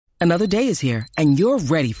Another day is here, and you're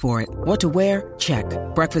ready for it. What to wear? Check.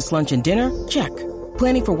 Breakfast, lunch, and dinner? Check.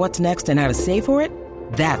 Planning for what's next and how to save for it?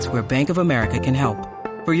 That's where Bank of America can help.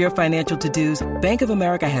 For your financial to-dos, Bank of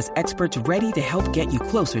America has experts ready to help get you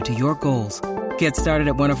closer to your goals. Get started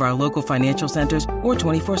at one of our local financial centers or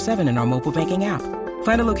 24/7 in our mobile banking app.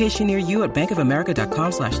 Find a location near you at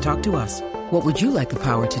bankofamerica.com/talktous. What would you like the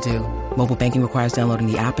power to do? Mobile banking requires downloading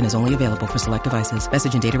the app and is only available for select devices.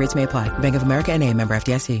 Message and data rates may apply. Bank of America N.A., member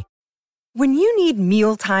FDIC. When you need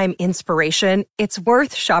mealtime inspiration, it's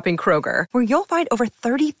worth shopping Kroger, where you'll find over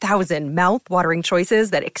 30,000 mouth-watering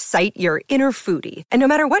choices that excite your inner foodie. And no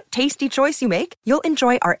matter what tasty choice you make, you'll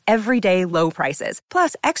enjoy our everyday low prices,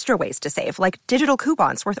 plus extra ways to save, like digital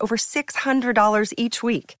coupons worth over $600 each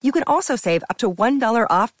week. You can also save up to $1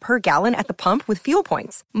 off per gallon at the pump with fuel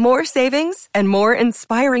points. More savings and more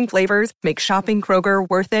inspiring flavors make shopping Kroger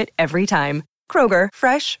worth it every time. Kroger,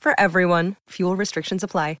 fresh for everyone. Fuel restrictions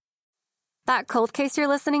apply. That cold case you're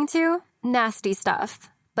listening to? Nasty stuff.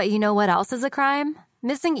 But you know what else is a crime?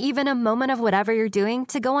 Missing even a moment of whatever you're doing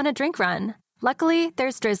to go on a drink run. Luckily,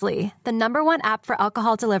 there's Drizzly, the #1 app for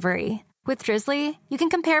alcohol delivery. With Drizzly, you can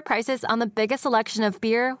compare prices on the biggest selection of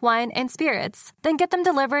beer, wine, and spirits, then get them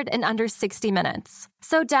delivered in under 60 minutes.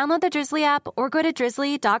 So download the Drizzly app or go to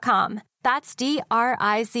drizzly.com. That's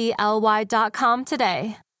DRIZLY.com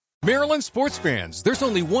today. Maryland sports fans, there's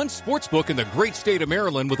only one sports book in the great state of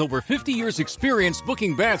Maryland with over 50 years experience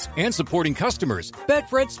booking bets and supporting customers.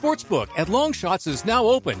 Betfred Sportsbook at Longshots is now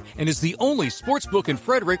open and is the only sportsbook in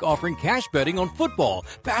Frederick offering cash betting on football,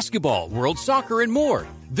 basketball, world soccer, and more.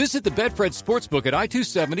 Visit the Betfred Sportsbook at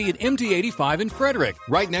I-270 and MD-85 in Frederick,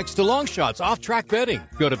 right next to Longshots off-track betting.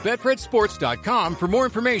 Go to BetfredSports.com for more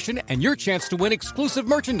information and your chance to win exclusive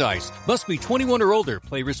merchandise. Must be 21 or older.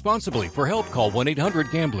 Play responsibly. For help, call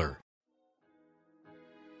 1-800-GAMBLER.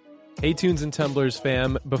 Hey, Tunes and Tumblers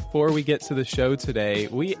fam, before we get to the show today,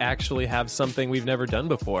 we actually have something we've never done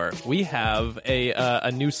before. We have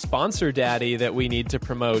a new sponsor daddy that we need to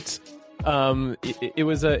promote. It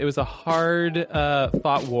was a hard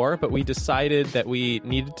fought war, but we decided that we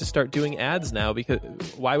needed to start doing ads now. Because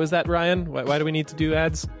why was that, Ryan? Why do we need to do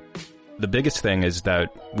ads? The biggest thing is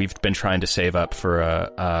that we've been trying to save up for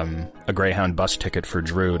a Greyhound bus ticket for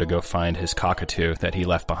Drew to go find his cockatoo that he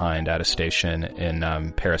left behind at a station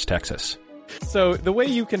in Paris, Texas. So the way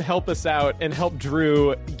you can help us out and help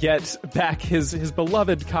Drew get back his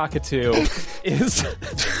beloved cockatoo is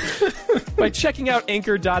by checking out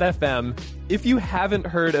Anchor.fm. If you haven't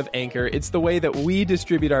heard of Anchor, it's the way that we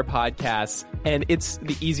distribute our podcasts, and it's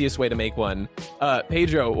the easiest way to make one.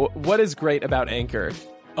 Pedro, what is great about Anchor?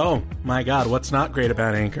 Oh my God, what's not great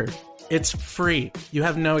about Anchor? It's free. You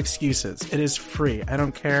have no excuses. It is free. I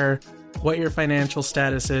don't care what your financial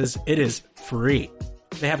status is. It is free.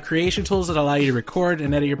 They have creation tools that allow you to record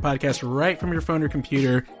and edit your podcast right from your phone or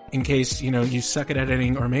computer in case, you suck at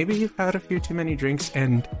editing, or maybe you've had a few too many drinks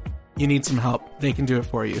and you need some help. They can do it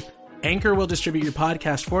for you. Anchor will distribute your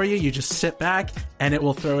podcast for you. You just sit back and it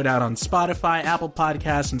will throw it out on Spotify, Apple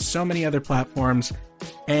Podcasts, and so many other platforms.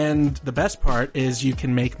 And the best part is you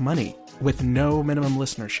can make money with no minimum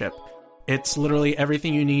listenership. It's literally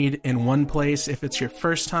everything you need in one place. If it's your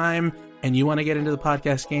first time and you want to get into the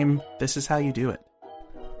podcast game, this is how you do it.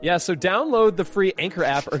 Yeah, so download the free Anchor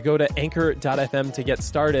app or go to anchor.fm to get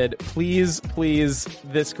started. Please, please,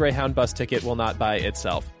 this Greyhound bus ticket will not buy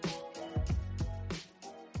itself.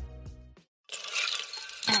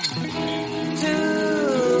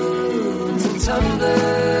 Tunes and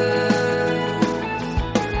Tumblers.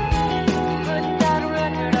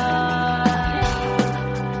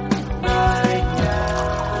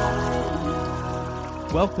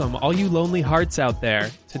 Welcome, all you lonely hearts out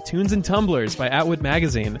there, to Tunes and Tumblers by Atwood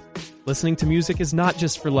Magazine. Listening to music is not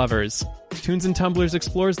just for lovers. Tunes and Tumblers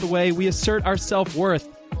explores the way we assert our self-worth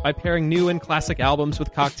by pairing new and classic albums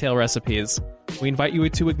with cocktail recipes. We invite you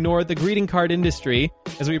to ignore the greeting card industry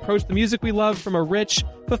as we approach the music we love from a rich,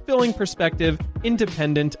 fulfilling perspective,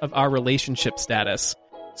 independent of our relationship status.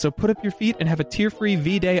 So put up your feet and have a tear-free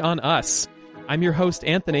V-Day on us. I'm your host,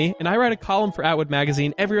 Anthony, and I write a column for Atwood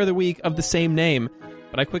Magazine every other week of the same name.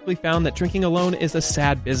 But I quickly found that drinking alone is a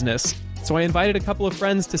sad business. So I invited a couple of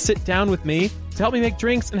friends to sit down with me to help me make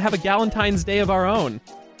drinks and have a Galentine's Day of our own.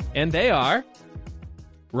 And they are...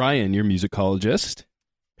 Ryan, your musicologist.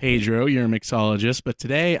 Pedro, you're a mixologist, but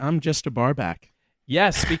today I'm just a barback.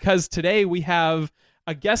 Yes, because today we have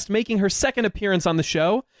a guest making her second appearance on the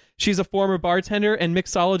show. She's a former bartender and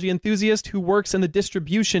mixology enthusiast who works in the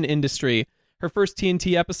distribution industry. Her first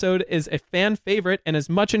TNT episode is a fan favorite and is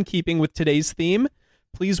much in keeping with today's theme.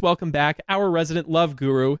 please welcome back our resident love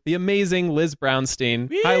guru, the amazing Liz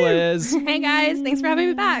Brownstein. Hi, Liz. Hey, guys. Thanks for having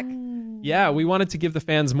me back. Yeah, we wanted to give the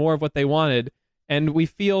fans more of what they wanted, and we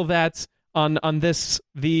feel that on this,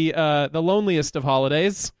 the loneliest of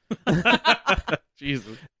holidays,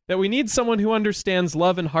 Jesus, that we need someone who understands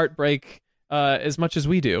love and heartbreak as much as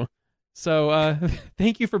we do. So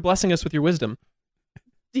thank you for blessing us with your wisdom.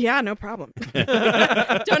 Yeah, no problem. Don't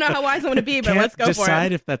know how wise I'm going to be, but Can't let's go for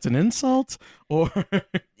decide it. if that's an insult or...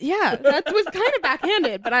 Yeah, that was kind of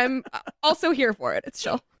backhanded, but I'm also here for it. It's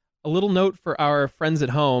chill. A little note for our friends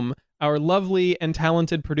at home. Our lovely and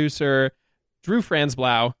talented producer, Drew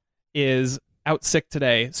Franzblau, is out sick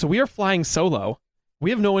today. So we are flying solo.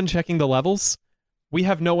 We have no one checking the levels. We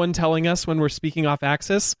have no one telling us when we're speaking off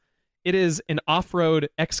axis. It is an off-road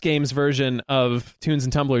X Games version of Tunes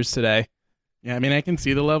and Tumblers today. Yeah, I mean, I can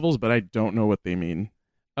see the levels, but I don't know what they mean.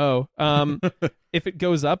 Oh, if it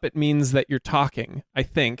goes up, it means that you're talking, I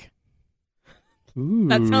think. Ooh.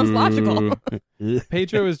 That sounds logical.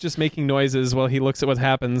 Pedro is just making noises while he looks at what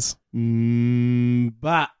happens.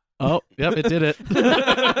 Bah. Oh, yep, it did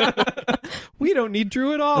it. We don't need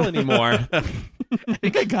Drew at all anymore. I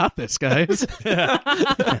think I got this, guys.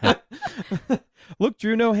 Look,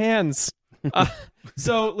 Drew, no hands.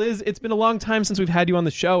 So, Liz, it's been a long time since we've had you on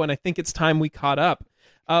the show, and I think it's time we caught up.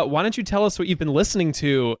 Why don't you tell us what you've been listening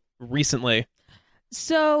to recently?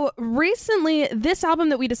 So recently, this album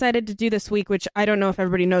that we decided to do this week, which I don't know if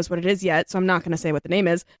everybody knows what it is yet, so I'm not going to say what the name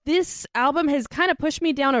is. This album has kind of pushed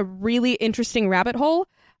me down a really interesting rabbit hole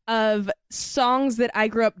of songs that I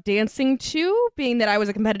grew up dancing to, being that I was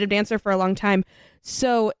a competitive dancer for a long time.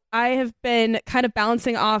 So I have been kind of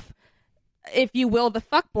balancing off, if you will, the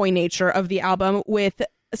fuckboy nature of the album with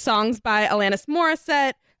songs by Alanis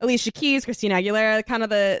Morissette, Alicia Keys, Christina Aguilera, kind of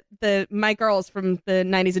the my girls from the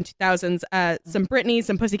 90s and 2000s, some Britney,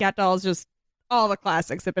 some Pussycat Dolls, just all the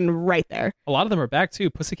classics have been right there. A lot of them are back, too.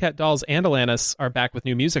 Pussycat Dolls and Alanis are back with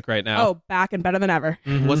new music right now. Oh, back and better than ever.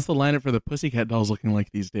 Mm-hmm. What's the lineup for the Pussycat Dolls looking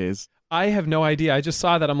like these days? I have no idea. I just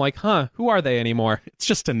saw that. I'm like, who are they anymore? It's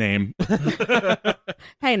just a name.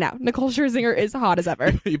 Hey, now, Nicole Scherzinger is hot as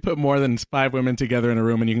ever. You put more than 5 women together in a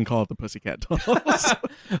room and you can call it the Pussycat Dolls.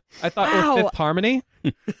 I thought Wow. or Fifth Harmony.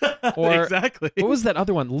 Or exactly. what was that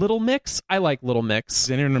other one? Little Mix? I like Little Mix.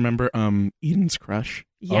 Does anyone remember Eden's Crush?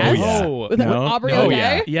 Yes. yeah. With No? Aubrey Oh, O'Day?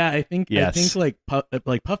 yeah. Yeah, I think Yes. like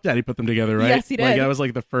Puff Daddy put them together, right? Yes, he Like did. that was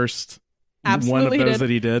like the first Absolutely one of those did. that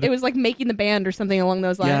he did. It was like making the band or something along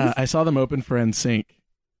those lines. Yeah, I saw them open for NSYNC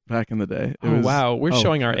back in the day. It was- Wow. We're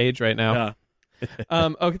showing our age right now. Yeah.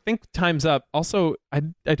 I think time's up. Also, I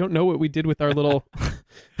don't know what we did with our little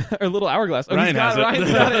our little hourglass. Oh, Ryan has it.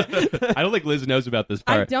 Ryan's got it. I don't think Liz knows about this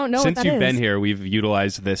I part. don't know Since what that you've is. been here, we've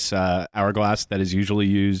utilized this hourglass that is usually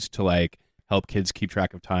used to like help kids keep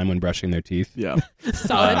track of time when brushing their teeth. Yeah.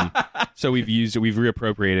 Solid. So we've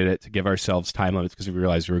reappropriated it to give ourselves time limits because we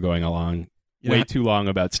realized we were going along Yeah. way too long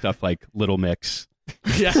about stuff like Little Mix.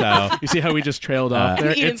 Yeah. So You see how we just trailed off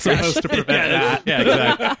there? Eden's It's supposed Crush. to prevent that. yeah,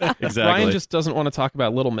 exactly. Exactly. Ryan just doesn't want to talk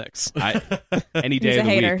about Little Mix. Any day He's of a the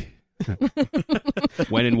hater. week.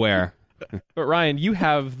 When and where. But Ryan, you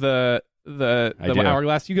have the I do.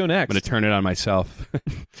 hourglass. You go next. I'm going to turn it on myself.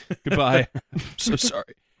 Goodbye. I'm so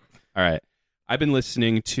sorry. All right. I've been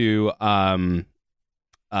listening to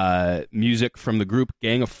music from the group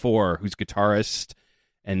Gang of Four, whose guitarist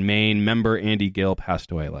and main member Andy Gill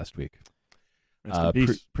passed away last week. Rest in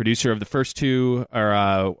peace. Producer of the first two,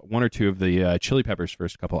 or one or two of the Chili Peppers'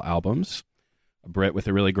 first couple albums. A Brit with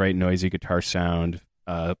a really great noisy guitar sound,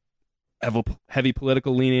 heavy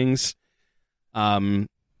political leanings.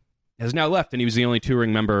 Has now left, and he was the only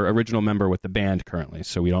touring original member with the band currently,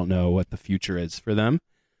 so we don't know what the future is for them.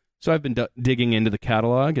 So I've been digging into the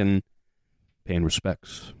catalog and paying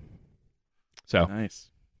respects. So, Nice.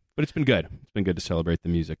 but it's been good. It's been good to celebrate the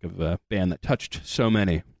music of a band that touched so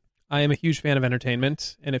many. I am a huge fan of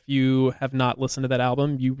Entertainment, and if you have not listened to that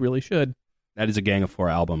album, you really should. That is a Gang of Four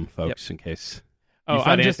album, folks, in case. Oh, you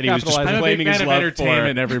thought I'm just Anthony was just capitalizing. I'm a big claiming fan his of love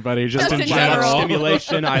entertainment, for everybody. Just Just in in I love general.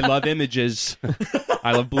 stimulation. I love images.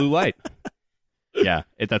 I love blue light. Yeah,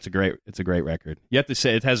 it's a great record. You have to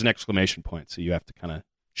say it has an exclamation point, so you have to kind of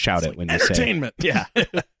shout it when you say it. entertainment. Yeah.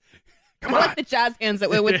 I like the jazz hands that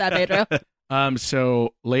went with that, Pedro.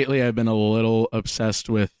 So lately I've been a little obsessed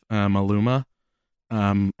with Maluma.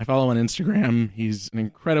 I follow him on Instagram. He's an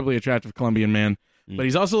incredibly attractive Colombian man, but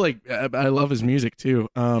he's also like, I love his music too,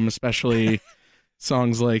 especially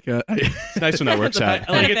songs like It's nice when that works out.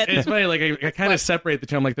 like it's funny. Like I kind of separate the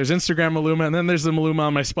two. I'm like, there's Instagram Maluma, and then there's the Maluma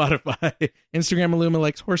on my Spotify. Instagram Maluma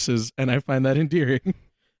likes horses, and I find that endearing.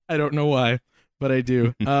 I don't know why, but I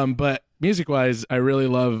do. But music wise, I really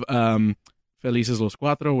love Felices los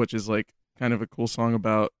Cuatro, which is like kind of a cool song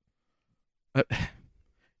about.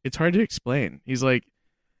 It's hard to explain. He's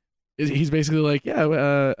basically like,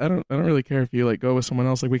 yeah, I don't really care if you like go with someone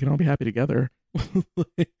else. Like we can all be happy together.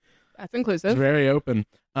 That's inclusive. It's very open.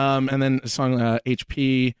 And then a song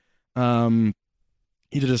HP.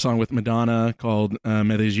 He did a song with Madonna called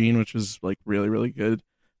Medellin, which was like really, really good.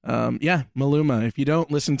 Maluma. If you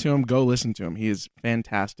don't listen to him, go listen to him. He is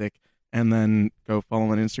fantastic. And then go follow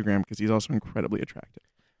him on Instagram because he's also incredibly attractive.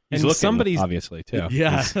 He's looking, obviously, too.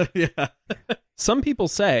 Yeah, yeah. Some people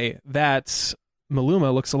say that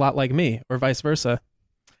Maluma looks a lot like me, or vice versa.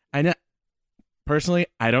 I know. Personally,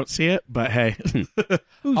 I don't see it, but hey.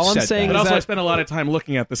 All I'm saying is I spent a lot of time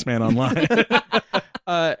looking at this man online.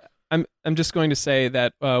 I'm just going to say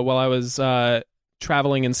that while I was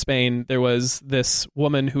traveling in Spain, there was this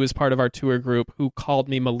woman who was part of our tour group who called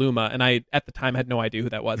me Maluma, and I, at the time, had no idea who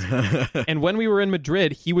that was. And when we were in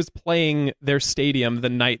Madrid, he was playing their stadium the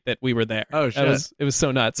night that we were there. Oh, shit. It was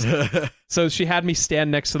so nuts. So she had me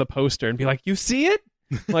stand next to the poster and be like, "You see it?"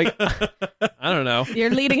 Like, I don't know.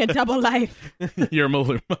 You're leading a double life. You're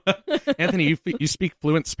Maluma. Anthony, you speak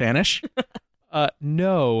fluent Spanish?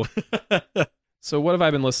 No. So what have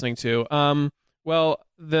I been listening to? Well,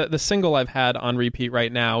 the single I've had on repeat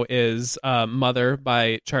right now is Mother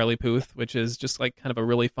by Charlie Puth, which is just like kind of a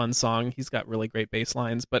really fun song. He's got really great bass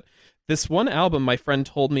lines. But this one album my friend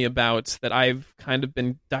told me about that I've kind of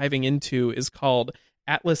been diving into is called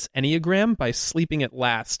Atlas Enneagram by Sleeping at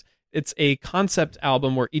Last. It's a concept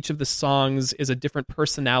album where each of the songs is a different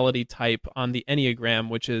personality type on the Enneagram,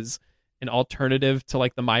 which is an alternative to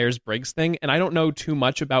like the Myers-Briggs thing. And I don't know too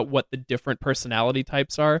much about what the different personality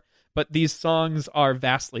types are, but these songs are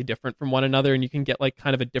vastly different from one another, and you can get like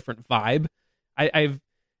kind of a different vibe. I've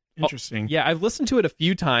Interesting. Yeah, I've listened to it a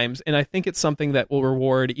few times, and I think it's something that will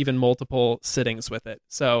reward even multiple sittings with it.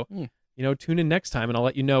 So, tune in next time, and I'll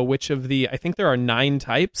let you know which of I think there are 9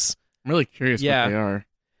 types. I'm really curious what they are.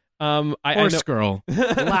 Horse girl.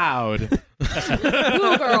 Loud.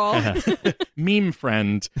 Blue girl. Meme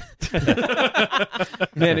friend.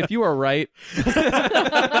 Man, if you are right.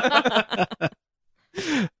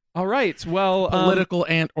 All right. Well, political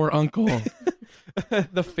aunt or uncle.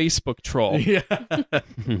 The Facebook troll. Yeah.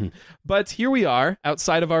 But here we are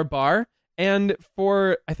outside of our bar. And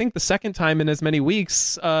for, I think, the second time in as many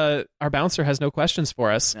weeks, our bouncer has no questions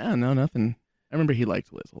for us. Yeah, no, nothing. I remember he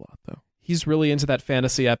liked Liz a lot, though. He's really into that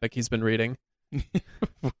fantasy epic he's been reading.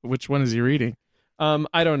 Which one is he reading?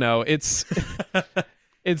 I don't know. It's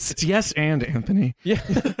yes and Anthony. Yeah.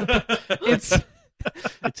 It's an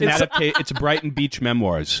adaptation. It's Brighton Beach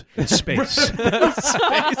Memoirs in space.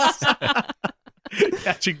 Space.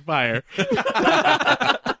 Catching fire.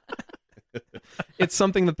 It's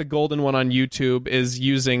something that the Golden One on YouTube is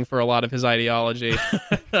using for a lot of his ideology.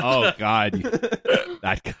 Oh God.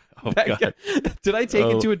 Oh God. Did I take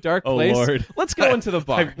it to a dark place? Oh Lord. Let's go into the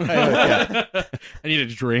bar. I need a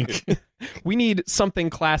drink. We need something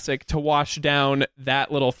classic to wash down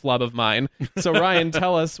that little flub of mine. So Ryan,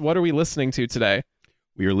 tell us, what are we listening to today?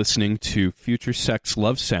 We are listening to Future Sex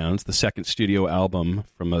Love Sounds, the second studio album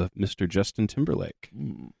from Mr. Justin Timberlake.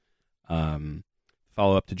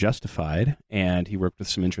 Follow up to Justified, and he worked with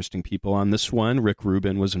some interesting people on this one. Rick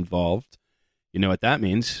Rubin was involved. You know what that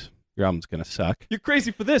means? Your album's going to suck. You're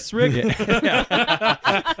crazy for this, Rick.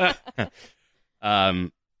 Yeah.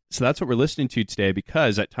 So that's what we're listening to today,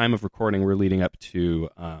 because at time of recording, we're leading up to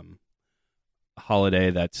a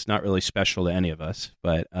holiday that's not really special to any of us,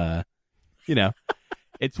 but,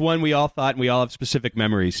 it's one we all thought and we all have specific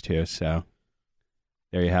memories to, so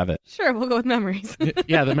there you have it. Sure, we'll go with memories.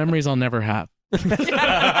 Yeah, the memories I'll never have. That's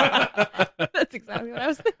exactly what I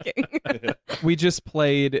was thinking. We just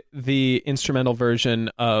played the instrumental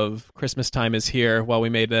version of Christmas Time Is Here while we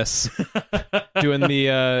made this, doing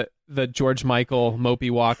the George Michael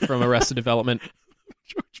Mopey walk from Arrested Development.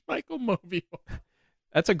 George Michael Mopey walk.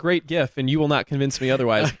 That's a great gif, and you will not convince me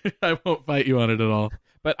otherwise. I won't fight you on it at all.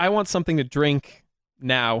 But I want something to drink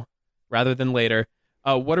now rather than later.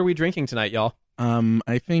 What are we drinking tonight, y'all?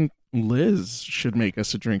 I think Liz should make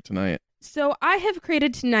us a drink tonight. So I have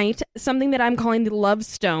created tonight something that I'm calling the Love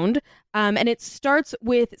Stoned, and it starts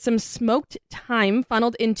with some smoked thyme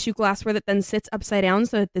funneled into glassware that then sits upside down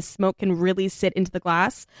so that the smoke can really sit into the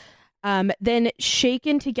glass. Then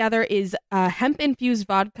shaken together is hemp-infused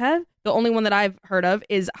vodka. The only one that I've heard of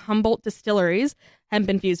is Humboldt Distilleries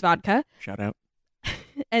hemp-infused vodka. Shout out.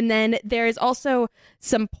 And then there is also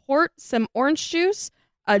some port, some orange juice,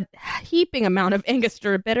 a heaping amount of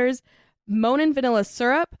Angostura bitters, Monin vanilla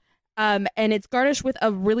syrup, and it's garnished with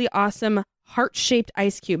a really awesome heart-shaped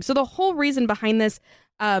ice cube. So the whole reason behind this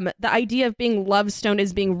The idea of being love stoned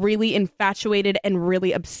is being really infatuated and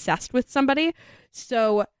really obsessed with somebody.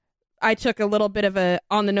 So I took a little bit of a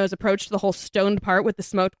on-the-nose approach to the whole stoned part with the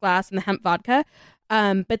smoked glass and the hemp vodka.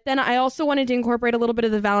 But then I also wanted to incorporate a little bit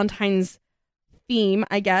of the Valentine's theme,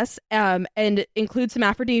 I guess, and include some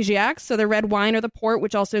aphrodisiacs. So the red wine or the port,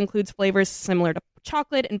 which also includes flavors similar to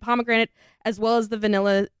chocolate and pomegranate, as well as the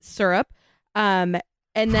vanilla syrup. And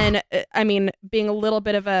then, being a little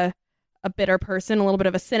bit of a bitter person, a little bit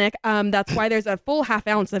of a cynic, that's why there's a full half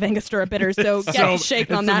ounce of Angostura bitters. So get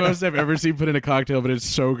shaken on that. It's the most I've ever seen put in a cocktail, but it's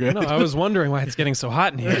so good. No, I was wondering why it's getting so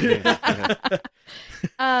hot in here.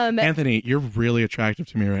 Anthony, you're really attractive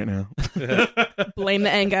to me right now. Blame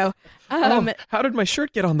the Ango. How did my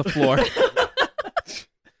shirt get on the floor?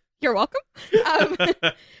 You're welcome.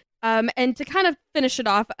 And to kind of finish it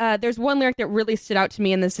off, there's one lyric that really stood out to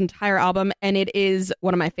me in this entire album, and it is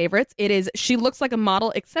one of my favorites. It is, "She looks like a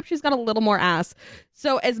model, except she's got a little more ass."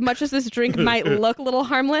 So as much as this drink might look a little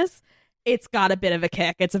harmless, it's got a bit of a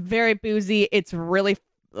kick. It's very boozy. It's really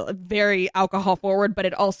very alcohol forward, but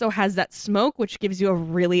it also has that smoke, which gives you a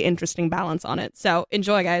really interesting balance on it. So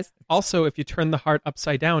enjoy, guys. Also, if you turn the heart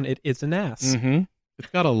upside down, it is an ass. Mm-hmm. It's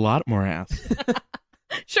got a lot more ass.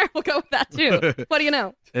 Sure, we'll go with that too. What do you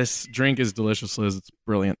know? This drink is delicious, Liz. It's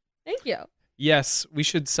brilliant. Thank you. Yes, we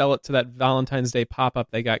should sell it to that Valentine's Day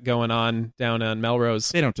pop-up they got going on down on Melrose.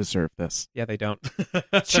 They don't deserve this. Yeah, they don't.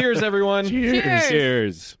 Cheers, everyone.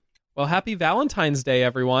 Cheers. Well, happy Valentine's Day,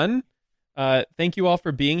 everyone. Thank you all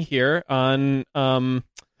for being here on,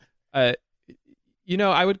 I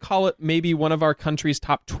would call it maybe one of our country's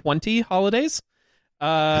top 20 holidays.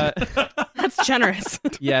 That's generous.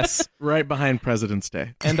 Yes. Right behind President's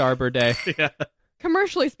Day. And Arbor Day. Yeah.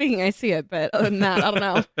 Commercially speaking, I see it, but other than that, I don't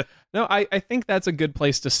know. No, I think that's a good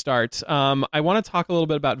place to start. I want to talk a little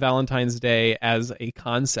bit about Valentine's Day as a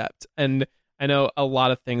concept. And I know a lot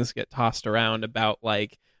of things get tossed around about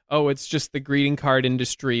like, oh, it's just the greeting card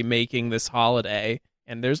industry making this holiday.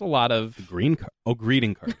 And there's a lot of... Greeting card.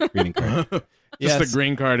 Just the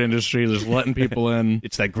green card industry, just letting people in.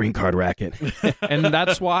 It's that green card racket. And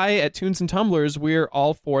that's why at Tunes and Tumblers, we're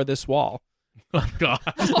all for this wall. Oh, God.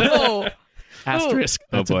 Oh. Asterisk.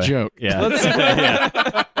 That's a joke. Yeah.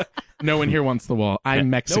 Yeah. No one here wants the wall. I'm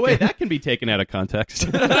Mexican. No way, that can be taken out of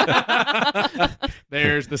context.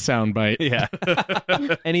 There's the soundbite. Yeah.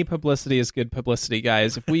 Any publicity is good publicity,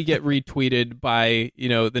 guys. If we get retweeted by,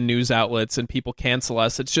 the news outlets and people cancel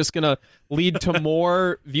us, it's just going to lead to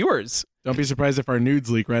more viewers. Don't be surprised if our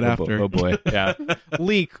nudes leak right after. Oh boy. Yeah.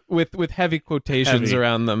 Leak with heavy quotations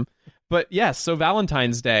around them. But yes, so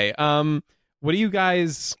Valentine's Day. What do you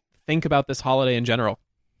guys think about this holiday in general?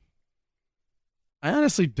 I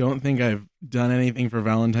honestly don't think I've done anything for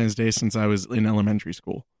Valentine's Day since I was in elementary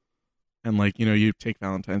school. And you take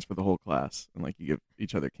Valentine's for the whole class and you give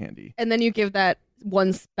each other candy. And then you give that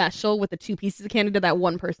one special with the 2 pieces of candy to that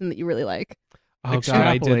one person that you really like. Oh, God,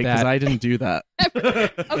 I did that. Because I didn't do that.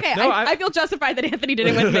 Okay, No, I feel justified that Anthony did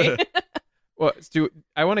it with me. Well, Stu,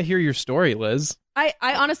 I want to hear your story, Liz. I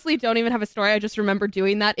honestly don't even have a story. I just remember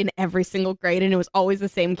doing that in every single grade, and it was always the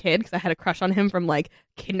same kid because I had a crush on him from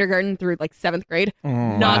kindergarten through 7th grade.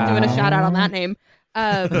 Not doing a shout out on that name.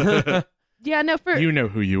 Yeah, no, for you know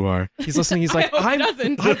who you are. He's listening. He's like, I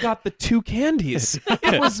got the 2 candies.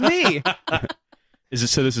 It was me. Is it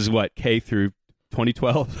so? This is what, K through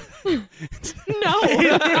 2012? No.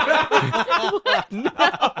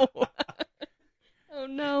 No. Oh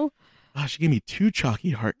no. Oh, she gave me 2 chalky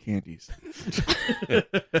heart candies.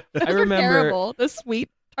 I remember terrible. The sweet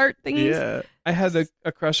tart things. Yeah. I had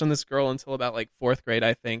a crush on this girl until about 4th grade,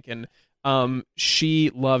 I think, and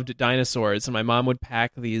she loved dinosaurs, and my mom would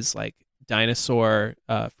pack these dinosaur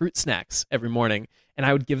fruit snacks every morning, and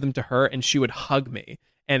I would give them to her, and she would hug me,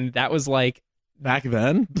 and that was back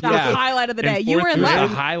then. The highlight of the day. You were in love.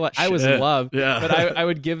 love. Highlight. I was in love. Yeah. But I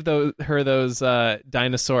would give her those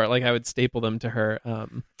dinosaur. I would staple them to her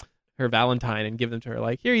Valentine and give them to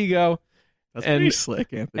her. Here you go. That's pretty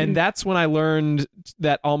slick, Anthony. And that's when I learned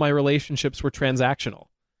that all my relationships were transactional.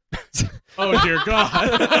 Oh dear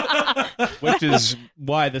God! Which is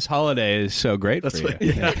why this holiday is so great for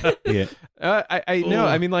you. Yeah. I know.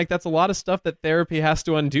 I mean, that's a lot of stuff that therapy has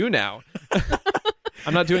to undo now.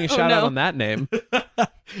 I'm not doing a shout out on that name.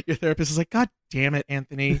 Your therapist is like, God damn it,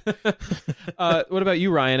 Anthony. What about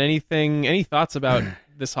you, Ryan? Any thoughts about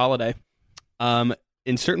this holiday?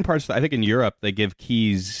 In certain parts, I think in Europe, they give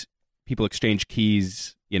keys. People exchange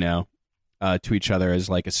keys, to each other as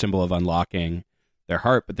a symbol of unlocking their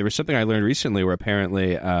heart. But there was something I learned recently where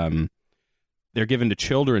apparently they're given to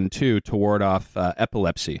children too to ward off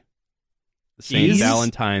epilepsy. The St.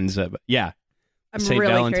 Valentine's, I'm St.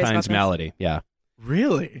 really Valentine's malady. Yeah.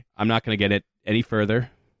 Really? I'm not going to get it any further.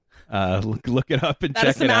 Look it up and That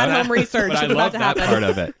is check it some out. at-home research But I that's love about to that happen. part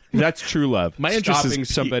of it. That's true love. My interest is Stopping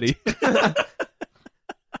piqued. somebody.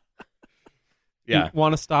 You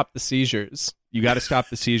want to stop the seizures. You got to stop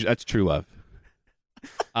the seizure. That's true love.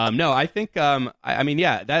 No, I think. I mean,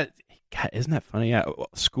 yeah. That God, isn't that funny? Yeah,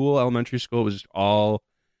 elementary school was all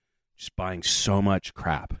just buying so much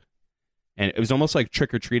crap, and it was almost like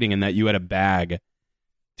trick or treating in that you had a bag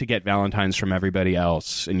to get Valentines from everybody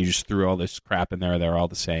else, and you just threw all this crap in there. They're all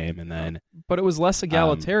the same, and then. But it was less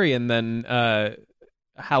egalitarian than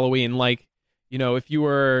Halloween. Like, if you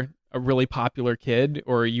were a really popular kid,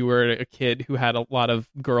 or you were a kid who had a lot of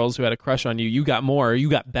girls who had a crush on you, you got more, you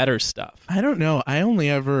got better stuff. I don't know. I only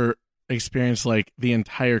ever experienced like the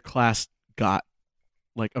entire class got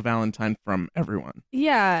like a Valentine from everyone.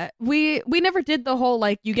 Yeah, we never did the whole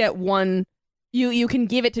like you get one, you can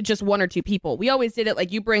give it to just one or two people. We always did it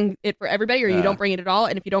like you bring it for everybody or you don't bring it at all,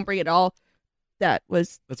 and if you don't bring it at all, that's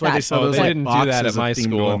why they sell those they like didn't do boxes that at of my themed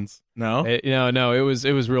school. ones. No, No, it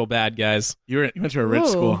was real bad, guys. you went to a rich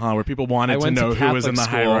school, huh? Where people wanted to went to know who was in the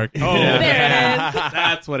Catholic school. hierarchy. Oh, Yeah. There it is.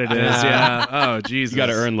 That's what it is. Yeah. Oh, Jesus. You got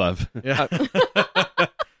to earn love. Yeah.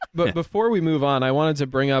 But before we move on, I wanted to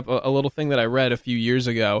bring up a little thing that I read a few years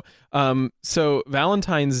ago. So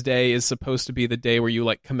Valentine's Day is supposed to be the day where you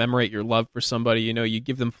like commemorate your love for somebody. You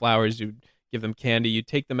give them flowers, you give them candy, you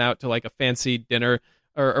take them out to like a fancy dinner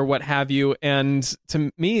or what have you. And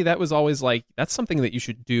to me, that was always like, that's something that you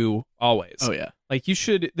should do always. Oh, yeah. Like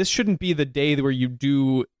this shouldn't be the day where you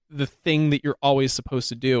do the thing that you're always supposed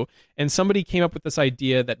to do. And somebody came up with this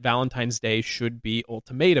idea that Valentine's Day should be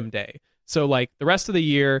ultimatum day. So like the rest of the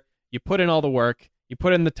year, you put in all the work, you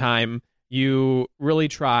put in the time, you really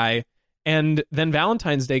try, and then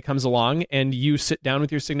Valentine's Day comes along and you sit down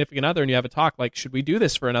with your significant other and you have a talk like, should we do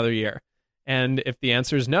this for another year? And if the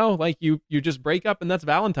answer is no, like you just break up and that's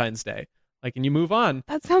Valentine's Day. Like, and you move on.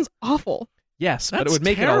 That sounds awful. Yes, but it That's would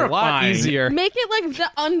make it a lot terrifying. easier. Make it like the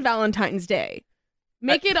un-Valentine's Day.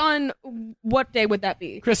 Make it on what day would that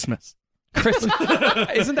be? Christmas.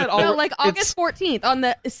 Isn't that all? No, like August 14th on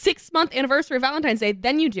the 6-month anniversary of Valentine's Day.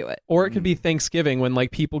 Then you do it. Or it could be Thanksgiving when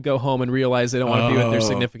like people go home and realize they don't want to be with their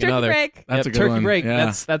significant Turkey other. break. That's Yep, a good turkey one. break.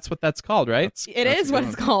 Yeah. That's what that's called, right? It is what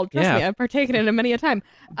it's called. Trust Yeah. me, I've partaken in it many a time.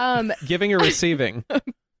 Giving or receiving.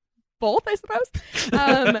 Both, I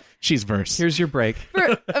suppose. She's versed. Here's your break. For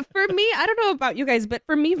me, I don't know about you guys, but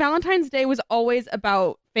for me, Valentine's Day was always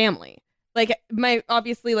about family. Like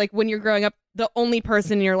obviously, like when you're growing up, the only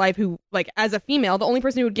person in your life who, like as a female, the only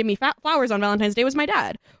person who would give me flowers on Valentine's Day was my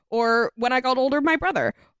dad. Or when I got older, my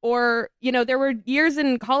brother. Or, there were years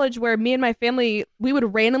in college where me and my family, we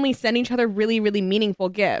would randomly send each other really, really meaningful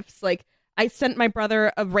gifts. Like I sent my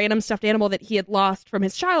brother a random stuffed animal that he had lost from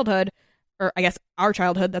his childhood, or I guess our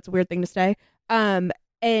childhood. That's a weird thing to say. And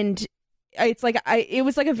it's like it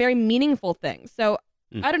was like a very meaningful thing. So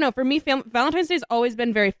I don't know. For me, Valentine's Day has always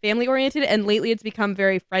been very family oriented, and lately it's become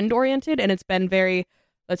very friend oriented, and it's been very,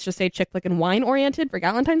 let's just say, chick flick and wine oriented for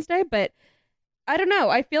Valentine's Day. But I don't know.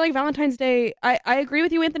 I feel like Valentine's Day. I agree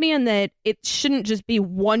with you, Anthony, in that it shouldn't just be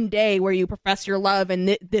one day where you profess your love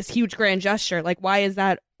and this huge grand gesture. Like, why is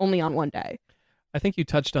that only on one day? I think you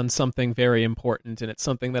touched on something very important, and it's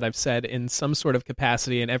something that I've said in some sort of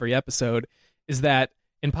capacity in every episode, is that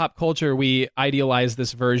in pop culture, we idealize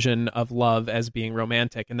this version of love as being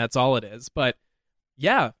romantic, and that's all it is. But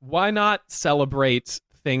yeah, why not celebrate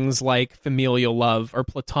things like familial love or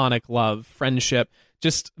platonic love, friendship,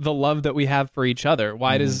 just the love that we have for each other?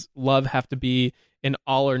 Why does love have to be an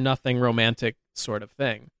all or nothing romantic sort of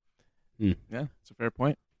thing? Yeah, it's a fair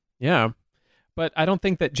point. Yeah. But I don't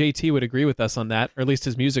think that JT would agree with us on that, or at least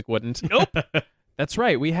his music wouldn't. Nope. That's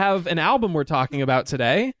right. We have an album we're talking about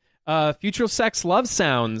today. Future Sex Love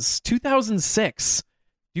Sounds, 2006. Do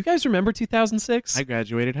you guys remember 2006? I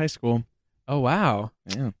graduated high school. Oh, wow.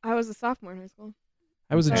 Yeah. I was a sophomore in high school.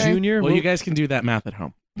 I was a Sorry. junior. Well, you guys can do that math at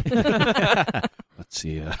home. Let's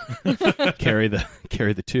see. Carry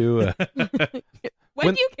the two.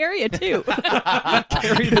 When do you carry a two?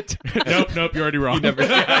 carry the Nope, you're already wrong. You never.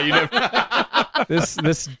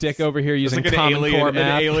 this dick over here It's using like Common Core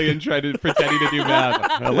math. an alien trying to pretending to do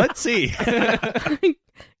math. Let's see.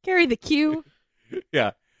 Carry the Q.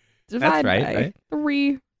 Yeah. Divide right, by right?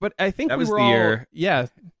 3. But I think That we was were the all... year- Yeah,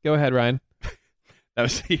 go ahead, Ryan. That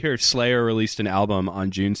was the year Slayer released an album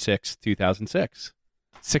on June 6th, 2006.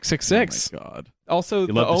 666. Oh my God. Also,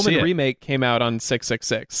 the love to see Omen it. remake came out on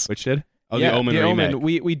 666. Which did? Oh, Yeah, the Omen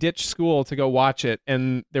remake. We ditched school to go watch it,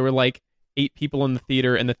 and there were like 8 people in the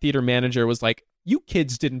theater, and the theater manager was like, "You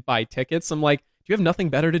kids didn't buy tickets." I'm like, "Do you have nothing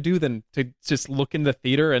better to do than to just look in the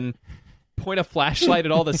theater and point a flashlight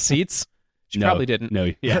at all the seats? She probably didn't.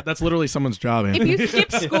 No, yeah. That's literally someone's job. If Anthony. you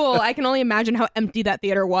skip school, I can only imagine how empty that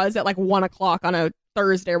theater was at like 1 o'clock on a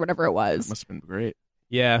Thursday or whatever it was. Must have been great.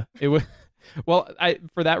 Yeah, it was. Well,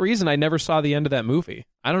 for that reason, I never saw the end of that movie.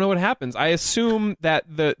 I don't know what happens. I assume that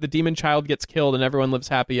the demon child gets killed and everyone lives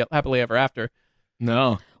happily ever after.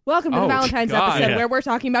 No. Welcome to the Oh, Valentine's God, episode yeah. where we're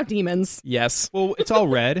talking about demons. Yes. Well, it's all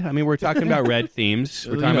red. I mean, we're talking about red themes.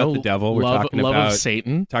 We're talking about the devil. We're talking love about of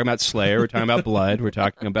Satan. talking about Slayer. We're talking about blood. We're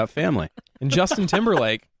talking about family. And Justin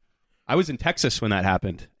Timberlake. I was in Texas when that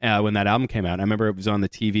happened. When that album came out, I remember it was on the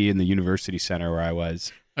TV in the University Center where I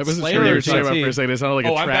was. I wasn't Slayer sure what you or were talking about CT? for a second. It sounded like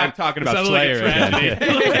a I'm back talking about it sounded like a Slayer again.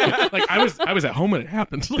 tragedy. Like I was at home when it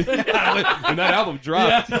happened. When that album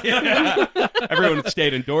dropped, everyone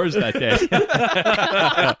stayed indoors that day.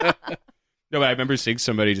 No, but I remember seeing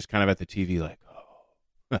somebody just kind of at the TV like,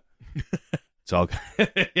 oh, it's all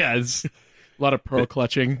good. Yeah, it's A lot of pearl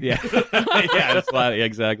clutching. yeah, yeah, it's a lot. Yeah,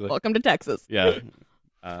 exactly. Welcome to Texas. Yeah,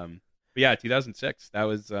 but yeah, 2006. That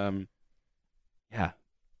was, yeah.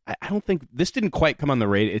 I don't think this didn't quite come on the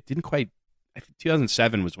radio. It didn't quite.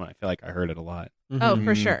 2007 was when I feel like I heard it a lot. Oh,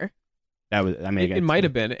 for sure. That was. I mean, It might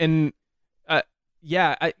have been. And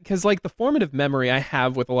yeah, because like the formative memory I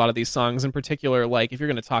have with a lot of these songs, in particular, like if you're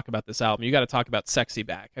going to talk about this album, you got to talk about "Sexy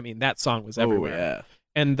Back." I mean, that song was everywhere. yeah.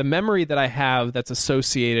 And the memory that I have that's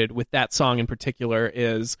associated with that song in particular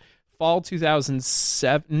is fall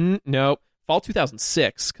 2007. No, fall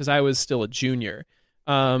 2006, because I was still a junior.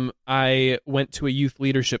 I went to a youth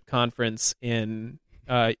leadership conference in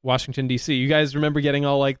Washington, D.C. You guys remember getting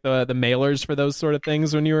all like the mailers for those sort of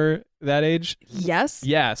things when you were that age? Yes.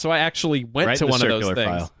 Yeah, so I actually went right to in the one of those circular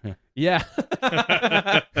things. file. Yeah.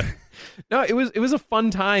 Yeah. No, it was a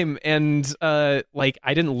fun time, and like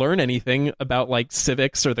I didn't learn anything about like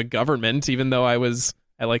civics or the government, even though I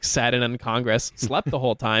like sat in on Congress, slept the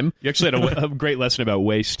whole time. You actually had a great lesson about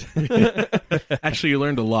waste. Actually, you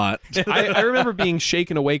learned a lot. I remember being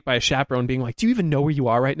shaken awake by a chaperone being like, "Do you even know where you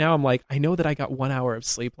are right now?" I'm like, "I know that I got 1 hour of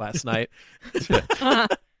sleep last night."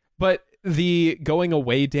 But the going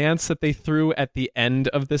away dance that they threw at the end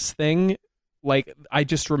of this thing, like I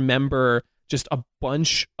just remember just a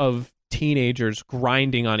bunch of teenagers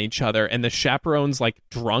grinding on each other and the chaperones like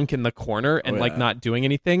drunk in the corner and like not doing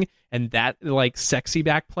anything, and that like Sexy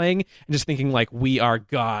Back playing and just thinking like we are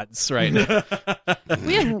gods right now.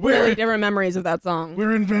 We have really different memories of that song.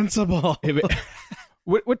 We're invincible.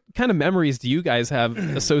 What kind of memories do you guys have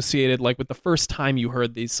associated like with the first time you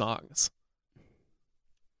heard these songs?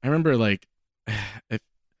 I remember like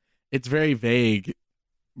it's very vague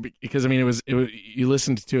because I mean it was you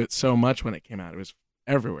listened to it so much when it came out. It was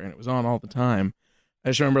everywhere and it was on all the time. I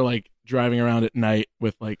just remember like driving around at night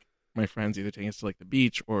with like my friends, either taking us to like the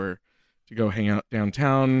beach or to go hang out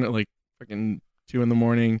downtown like fucking 2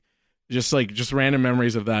 a.m. Just random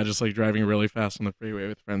memories of that, just like driving really fast on the freeway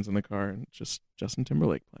with friends in the car and just Justin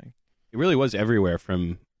Timberlake playing. It really was everywhere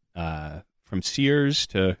from Sears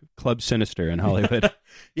to Club Sinister in Hollywood.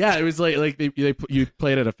 Yeah, it was like you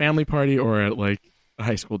played at a family party or at like a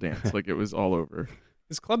high school dance. Like it was all over.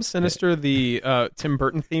 Is Club Sinister the Tim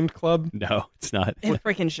Burton themed club? No, it's not. It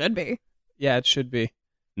freaking should be. Yeah, it should be.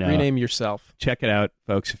 No. Rename yourself. Check it out,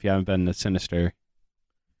 folks, if you haven't been to Sinister.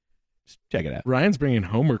 Just check it out. Ryan's bringing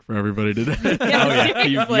homework for everybody today. Yeah,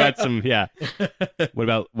 You got some, yeah. What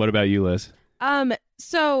about you, Liz?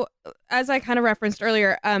 So as I kind of referenced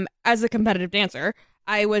earlier, as a competitive dancer,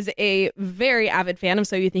 I was a very avid fan of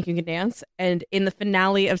So You Think You Can Dance, and in the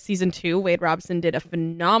finale of season 2, Wade Robson did a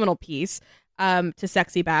phenomenal piece to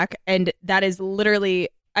Sexy Back, and that is literally,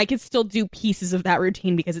 I could still do pieces of that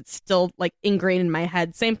routine because it's still like ingrained in my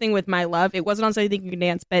head. Same thing with My Love. It wasn't on So You Think You Can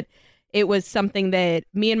Dance, but it was something that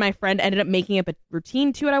me and my friend ended up making up a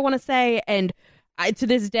routine to it, I want to say, and to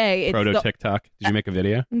this day, it's Proto TikTok. Did you make a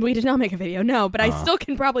video? We did not make a video, no, but I still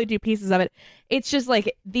can probably do pieces of it. It's just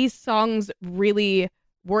like these songs really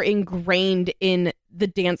were ingrained in the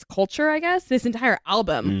dance culture, I guess. This entire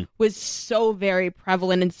album was so very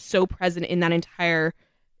prevalent and so present in that entire,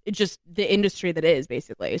 just the industry that is,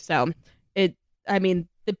 basically. So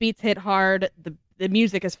the beats hit hard. The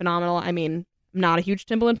music is phenomenal. I mean, I'm not a huge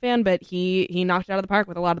Timbaland fan, but he knocked it out of the park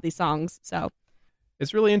with a lot of these songs. So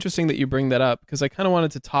It's really interesting that you bring that up because I kind of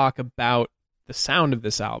wanted to talk about the sound of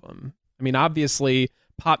this album. I mean, obviously,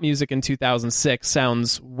 pop music in 2006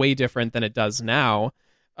 sounds way different than it does now.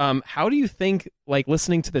 How do you think, like,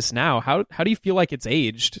 listening to this now, how do you feel like it's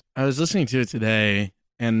aged? I was listening to it today,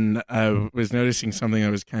 and I was noticing something that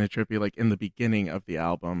was kind of trippy. Like in the beginning of the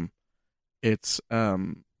album, it's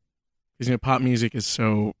because pop music is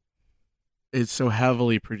so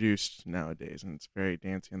heavily produced nowadays, and it's very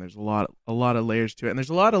dancey, and there's a lot of layers to it, and there's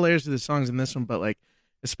a lot of layers to the songs in this one. But like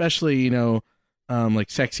especially, you know, like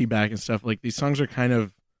Sexy Back and stuff. Like these songs are kind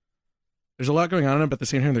of, there's a lot going on in them, but at the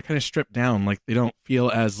same time they're kind of stripped down. Like they don't feel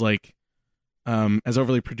as like as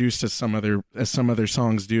overly produced as some other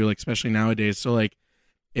songs do, like especially nowadays. So like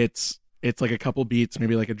it's like a couple beats,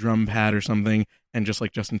 maybe like a drum pad or something, and just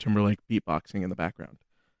like Justin Timberlake beatboxing in the background.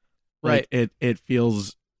 Right. Like, it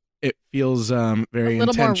feels very a little more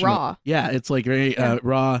intentional. raw. Yeah, it's like very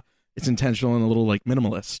raw. It's intentional and a little like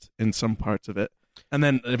minimalist in some parts of it. And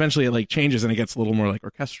then eventually it like changes and it gets a little more like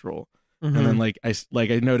orchestral. Mm-hmm. And then like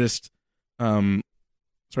I noticed sort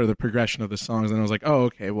of the progression of the songs, and I was like, oh,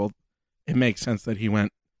 okay, well, it makes sense that he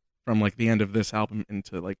went from like the end of this album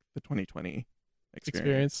into like the 2020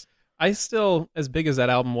 experience. I still, as big as that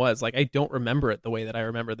album was, like I don't remember it the way that I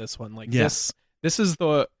remember this one. Like this is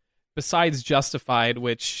the, besides Justified,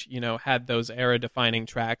 which, you know, had those era defining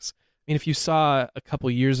tracks. I mean, if you saw a couple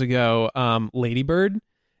years ago, Lady Bird,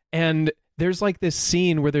 and there's like this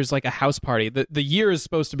scene where there's like a house party. The year is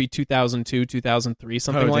supposed to be 2002, 2003,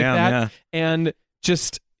 something like that. Yeah. And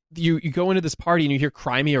just you go into this party and you hear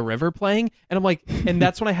Cry Me a River playing, and I'm like, and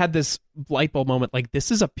that's when I had this light bulb moment. Like,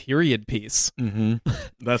 this is a period piece. Mm-hmm.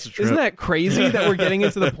 That's true. Isn't that crazy that we're getting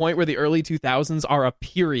into the point where the early 2000s are a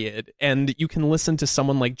period, and you can listen to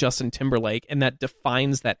someone like Justin Timberlake, and that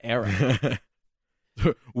defines that era.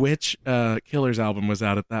 Which Killers album was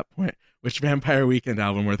out at that point? Which Vampire Weekend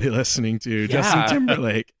album were they listening to? Justin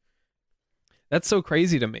Timberlake. That's so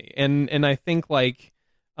crazy to me. And I think like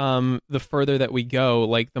the further that we go,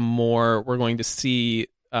 like the more we're going to see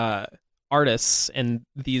artists and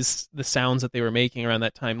the sounds that they were making around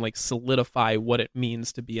that time like solidify what it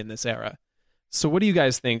means to be in this era. So what do you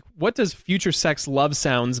guys think? What does Future Sex Love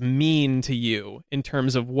Sounds mean to you in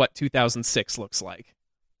terms of what 2006 looks like?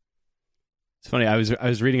 It's funny. I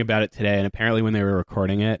was reading about it today, and apparently when they were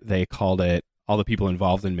recording it, they called it, all the people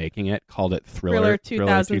involved in making it called it Thriller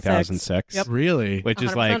 2006. Yep. Really? Which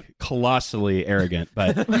is 100%. Like colossally arrogant,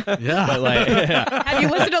 but yeah. But like, yeah. Have you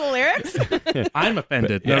listened to the lyrics? I'm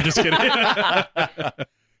offended. No, I'm just kidding.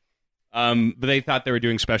 But they thought they were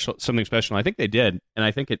doing something special. I think they did, and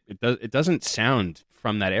I think it doesn't sound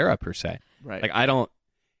from that era per se. Right. Like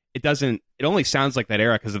it only sounds like that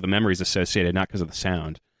era because of the memories associated, not because of the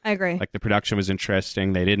sound. I agree. Like the production was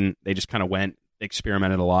interesting. They just kind of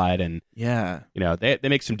experimented a lot, and yeah, you know, they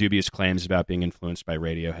make some dubious claims about being influenced by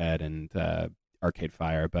Radiohead and Arcade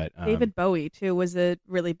Fire, but David Bowie too was a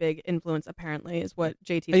really big influence. Apparently, is what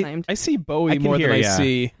JT claimed. I see Bowie more than I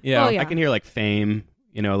see. Yeah. Oh, yeah, I can hear like Fame,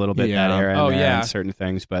 you know, a little bit in that era. And certain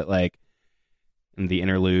things, but like in the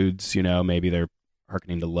interludes, you know, maybe they're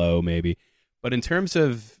hearkening to Low, maybe. But in terms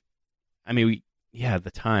of, I mean,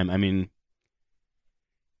 the time. I mean,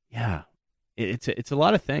 yeah. It's a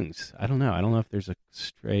lot of things. I don't know. I don't know if there's a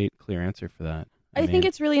straight, clear answer for that. I think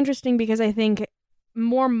it's really interesting because I think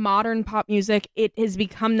more modern pop music, it has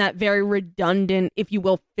become that very redundant, if you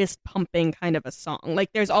will, fist pumping kind of a song.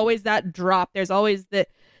 Like there's always that drop. There's always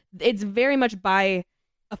it's very much by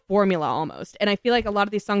a formula almost. And I feel like a lot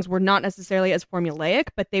of these songs were not necessarily as formulaic,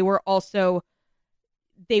 but they were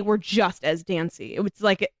just as dancey. It was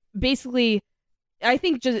like basically, I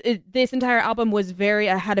think this entire album was very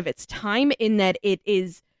ahead of its time in that it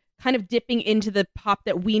is kind of dipping into the pop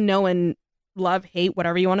that we know and love, hate,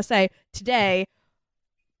 whatever you want to say, today.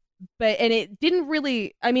 And it didn't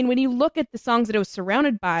really, I mean, when you look at the songs that it was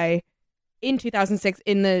surrounded by in 2006,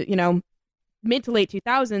 in the, you know, mid to late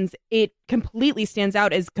 2000s, it completely stands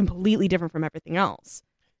out as completely different from everything else.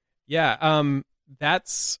 Yeah,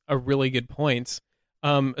 that's a really good point.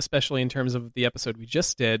 Especially in terms of the episode we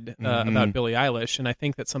just did about Billie Eilish. And I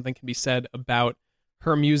think that something can be said about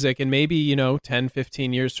her music. And maybe, you know, 10,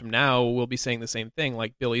 15 years from now, we'll be saying the same thing.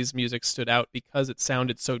 Like Billie's music stood out because it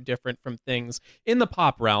sounded so different from things in the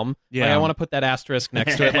pop realm. Yeah. Like, I want to put that asterisk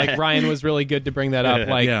next to it. Like Ryan was really good to bring that up.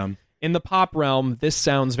 Like in the pop realm, this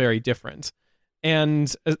sounds very different.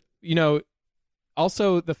 And, you know,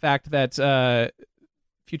 also the fact that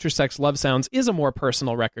Future Sex Love Sounds is a more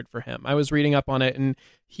personal record for him. I was reading up on it, and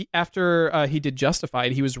after he did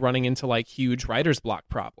Justified, he was running into like huge writer's block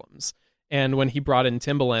problems. And when he brought in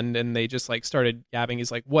Timbaland and they just like started gabbing,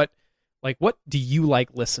 he's like, what do you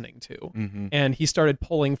like listening to? Mm-hmm. And he started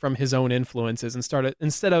pulling from his own influences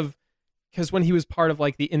and because when he was part of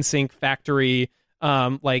like the NSYNC factory,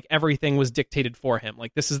 like everything was dictated for him.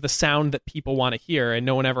 Like this is the sound that people want to hear, and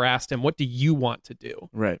no one ever asked him, what do you want to do?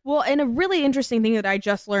 Right. Well, and a really interesting thing that I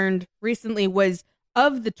just learned recently was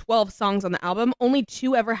of the 12 songs on the album, only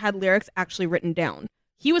 2 ever had lyrics actually written down.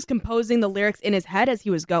 He was composing the lyrics in his head as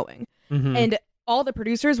he was going. Mm-hmm. And all the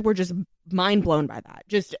producers were just mind blown by that.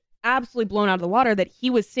 Just absolutely blown out of the water that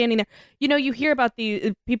he was standing there. You know, you hear about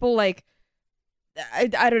the people like I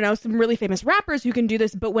don't know, some really famous rappers who can do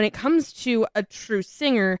this, but when it comes to a true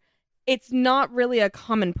singer, it's not really a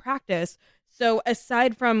common practice. So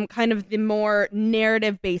aside from kind of the more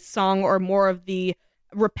narrative-based song or more of the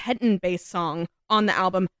repentant-based song on the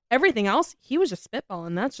album, everything else, he was just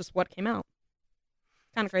spitballing. That's just what came out.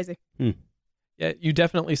 Kind of crazy. Yeah, you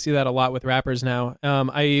definitely see that a lot with rappers now.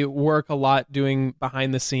 I work a lot doing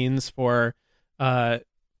behind the scenes for,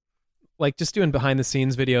 like just doing behind the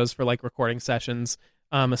scenes videos for like recording sessions,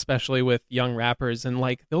 especially with young rappers. And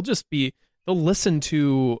like they'll listen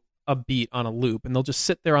to a beat on a loop and they'll just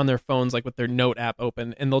sit there on their phones, like with their note app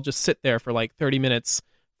open, and they'll just sit there for like 30 minutes,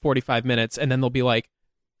 45 minutes. And then they'll be like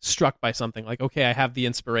struck by something like, okay, I have the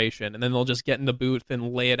inspiration. And then they'll just get in the booth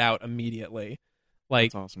and lay it out immediately.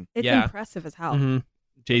 Like, That's awesome. It's impressive as hell. Mm-hmm.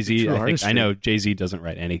 Jay-Z, I know Jay-Z doesn't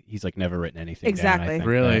write he's like never written anything Exactly. down, I think,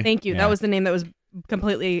 Really? right? Thank you. Yeah. That was the name that was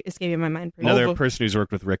completely escaping my mind. Another person who's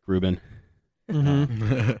worked with Rick Rubin.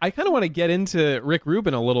 Mm-hmm. I kind of want to get into Rick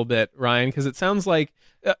Rubin a little bit, Ryan, because it sounds like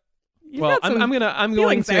I'm going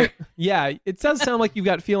to there. Yeah, it does sound like you've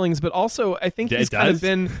got feelings, but also I think he's kind of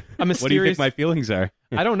been a mysterious. What do you think my feelings are?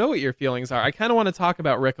 I don't know what your feelings are. I kind of want to talk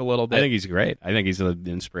about Rick a little bit. I think he's great. I think he's an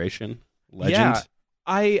inspiration, legend. Yeah,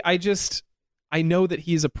 I know that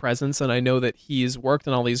he's a presence, and I know that he's worked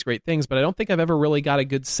on all these great things, but I don't think I've ever really got a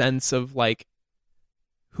good sense of like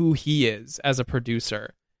who he is as a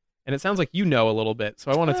producer. And it sounds like you know a little bit, so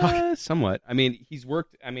I want to talk somewhat. I mean, he's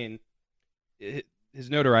worked. I mean, his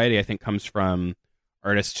notoriety, I think, comes from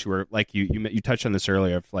artists who are like you touched on this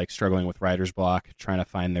earlier, of like struggling with writer's block, trying to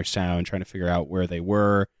find their sound, trying to figure out where they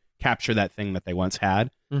were, capture that thing that they once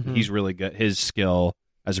had. Mm-hmm. He's really good. His skill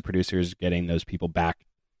as a producer is getting those people back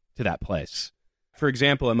to that place. For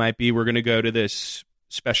example, it might be we're going to go to this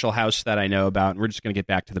special house that I know about, and we're just going to get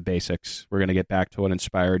back to the basics. We're going to get back to what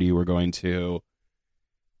inspired you. We're going to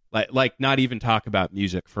like not even talk about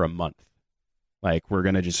music for a month. Like we're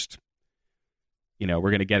going to just, we're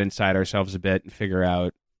going to get inside ourselves a bit and figure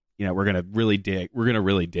out, we're going to really dig. We're going to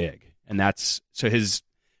really dig. And that's, so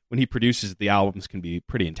when he produces, the albums can be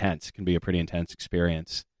pretty intense. It can be a pretty intense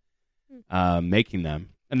experience making them.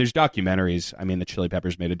 And there's documentaries. I mean, the Chili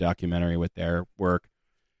Peppers made a documentary with their work.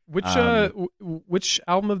 Which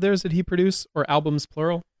album of theirs did he produce, or albums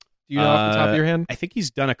plural? Do you know off the top of your hand? I think he's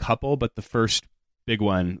done a couple, but the first big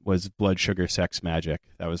one was Blood Sugar Sex Magic.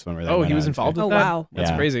 That was one where they he was involved with that? Wow.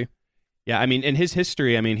 That's crazy. Yeah, I mean, in his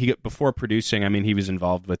history, I mean, before producing, I mean, he was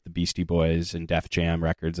involved with the Beastie Boys and Def Jam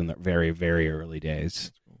records in the very, very early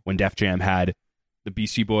days when Def Jam had the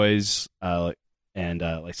Beastie Boys and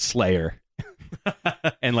like Slayer.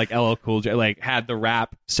 And like LL Cool J, like had the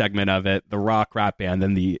rap segment of it, the rock rap band,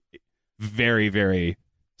 then the very, very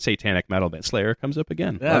satanic metal band. Slayer comes up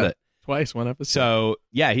again. Yeah, Love it. Twice, one episode. So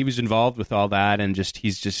yeah, he was involved with all that, and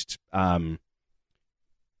he's a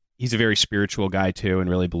very spiritual guy too, and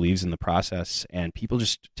really believes in the process. And people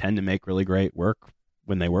just tend to make really great work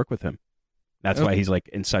when they work with him. That's why he's like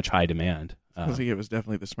in such high demand. I think it was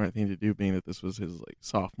definitely the smart thing to do, being that this was his like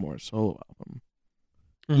sophomore solo album.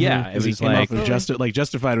 Yeah, it Because he was came like off of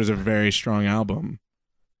Justified was a very strong album,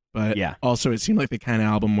 but also it seemed like the kind of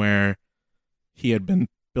album where he had been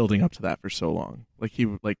building up to that for so long. Like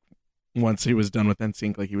once he was done with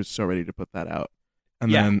NSYNC, like he was so ready to put that out,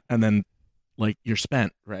 and then like you're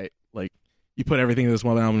spent, right? Like you put everything in this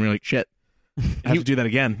one album, and you're like, shit, I have to do that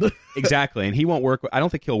again. Exactly, and he won't work. I don't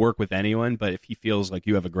think he'll work with anyone, but if he feels like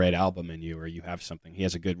you have a great album in you, or you have something, he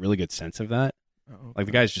has a really good sense of that. Like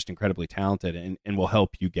the guy's just incredibly talented and will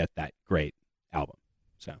help you get that great album.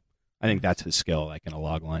 So I think that's his skill, like in a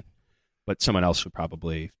log line. But someone else would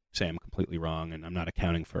probably say I'm completely wrong, and I'm not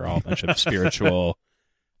accounting for a bunch of spiritual,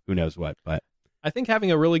 who knows what. But I think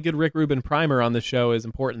having a really good Rick Rubin primer on the show is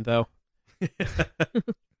important, though.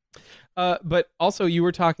 But also, you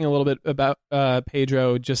were talking a little bit about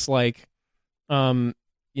Pedro, just like,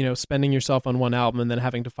 spending yourself on one album and then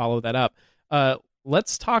having to follow that up.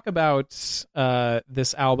 Let's talk about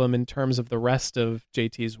this album in terms of the rest of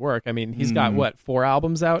JT's work. I mean, he's got 4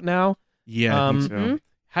 albums out now? Yeah, I think so.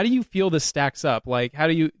 How do you feel this stacks up? Like,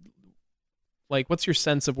 what's your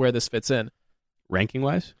sense of where this fits in? Ranking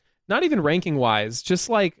wise? Not even ranking wise, just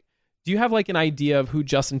like, do you have like an idea of who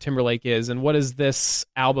Justin Timberlake is, and what does this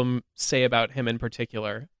album say about him in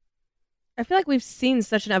particular? I feel like we've seen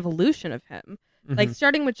such an evolution of him. Mm-hmm. Like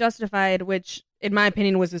starting with Justified, which in my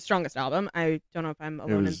opinion was his strongest album. I don't know if I'm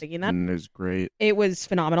alone in thinking that. It was great. It was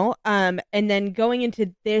phenomenal. And then going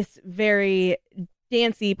into this very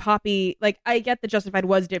dancey poppy, like I get that Justified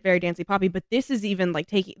was very dancey poppy, but this is even like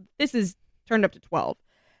this is turned up to 12.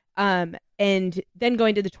 And then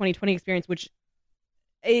going to the 2020 Experience, which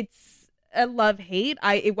it's a love-hate.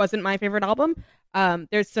 It wasn't my favorite album.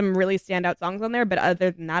 There's some really standout songs on there, but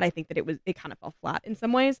other than that, I think that it kind of fell flat in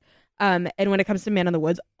some ways. And when it comes to Man in the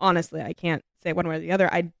Woods, honestly, I can't say one way or the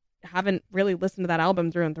other. I haven't really listened to that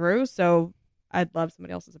album through and through, so I'd love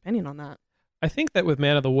somebody else's opinion on that. I think that with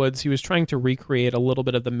Man of the Woods, he was trying to recreate a little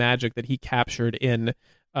bit of the magic that he captured in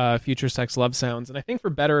Future Sex Love Sounds. And I think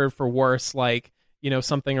for better or for worse, like,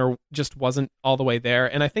 something or just wasn't all the way there.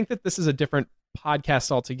 And I think that this is a different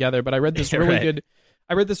podcast altogether, but I read this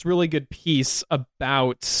really good piece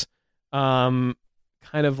about kind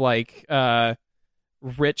of like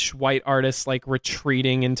rich white artists like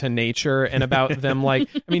retreating into nature, and about them like,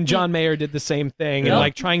 I mean, John Mayer did the same thing, and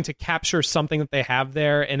like trying to capture something that they have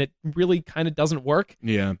there, and it really kind of doesn't work.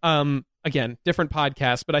 Yeah. Again, different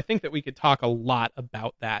podcast, but I think that we could talk a lot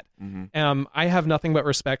about that. Mm-hmm. I have nothing but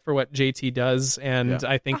respect for what JT does, and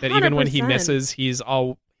I think that even when he misses, he's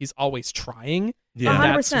always trying. Yeah.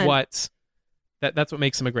 And that's what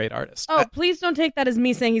makes him a great artist. Oh, please don't take that as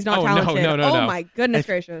me saying he's not talented. No. My goodness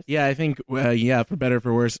gracious. Yeah, I think for better or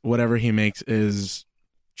for worse, whatever he makes is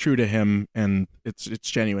true to him, and it's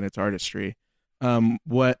genuine. It's artistry.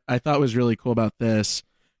 What I thought was really cool about this,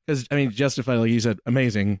 because I mean, Justified, like you said,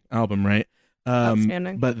 amazing album, right?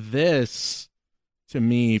 Outstanding. But this, to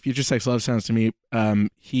me, Future Sex Love Sounds, to me,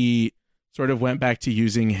 he sort of went back to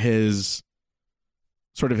using his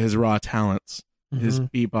raw talents. His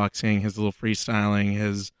beatboxing, his little freestyling,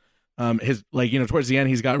 his like, towards the end,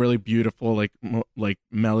 he's got really beautiful like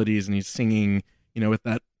melodies, and he's singing, with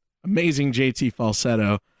that amazing JT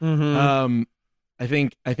falsetto. Mm-hmm. I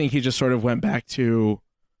think he just sort of went back to,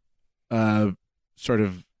 sort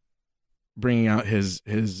of bringing out his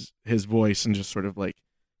voice, and just sort of like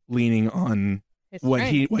leaning on what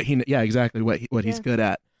he he's good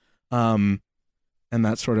at, and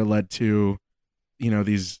that sort of led to,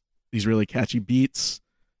 these really catchy beats,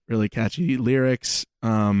 really catchy lyrics.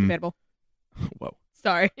 Debatable. Whoa.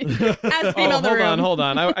 Sorry. As female in the room. Hold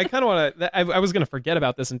on. I kind of want to. I was going to forget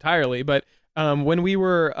about this entirely, but when we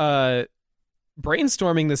were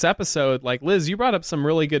brainstorming this episode, like, Liz, you brought up some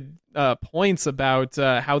really good points about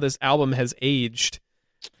how this album has aged.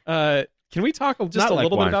 Can we talk just a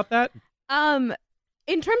little bit about that?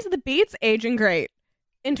 In terms of the beats, aging great.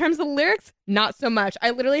 In terms of the lyrics, not so much.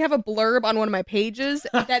 I literally have a blurb on one of my pages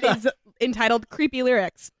that is entitled "Creepy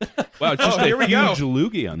Lyrics." Wow, it's just a huge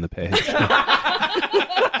loogie on the page.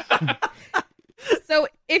 So,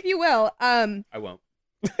 if you will, I won't.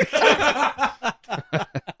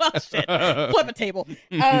 Well, shit. Flip a table.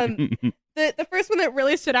 The first one that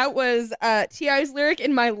really stood out was T.I.'s lyric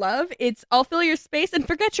in "My Love." It's "I'll fill your space and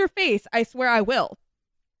forget your face. I swear I will."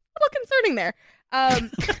 A little concerning there.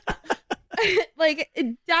 Like,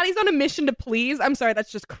 daddy's on a mission to please. I'm sorry,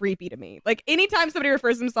 that's just creepy to me. Like, anytime somebody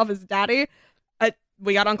refers to himself as daddy,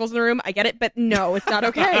 we got uncles in the room, I get it, but no, it's not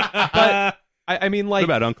okay. But I mean, like, what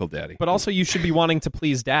about Uncle Daddy? But also, you should be wanting to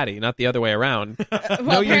please daddy, not the other way around. Well,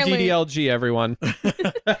 know your DDLG, everyone.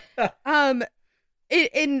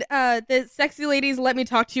 In the "Sexy Ladies Let Me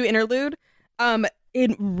Talk to You" interlude,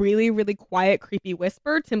 in really, really quiet, creepy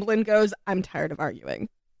whisper, Timbaland goes, "I'm tired of arguing."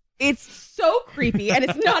 It's so creepy, and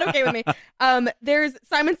it's not okay with me. There's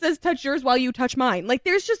Simon says, "Touch yours while you touch mine." Like,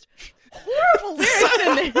 there's just horrible lyrics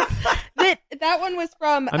in this. That one was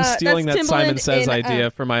from. I'm stealing that Timbaland Simon Says in,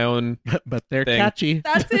 idea for my own. But they're thing. catchy.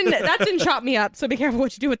 That's in Chop Me Up. So be careful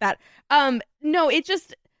what you do with that. No, it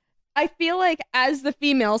just. I feel like, as the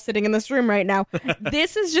female sitting in this room right now,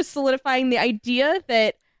 this is just solidifying the idea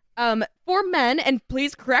that for men, and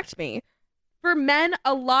please correct me. For men,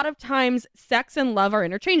 a lot of times, sex and love are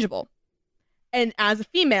interchangeable. And as a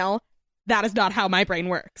female, that is not how my brain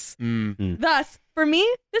works. Mm-hmm. Thus, for me,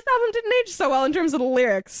 this album didn't age so well in terms of the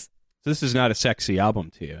lyrics. So this is not a sexy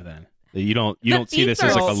album to you, then? You don't see this beats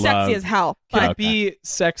as are like a love. sexy as hell. Can But, it be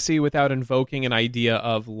sexy without invoking an idea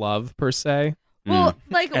of love, per se? well,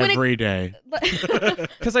 like, when Every day.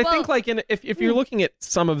 Because I think, like, if you're looking at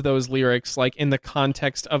some of those lyrics, like, in the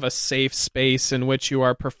context of a safe space in which you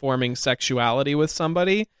are performing sexuality with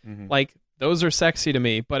somebody, like, those are sexy to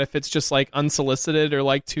me. But if it's just, like, unsolicited, or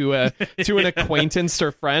like to an acquaintance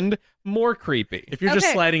or friend, more creepy. If you're just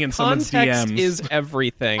Okay. sliding in someone's Context DMs. is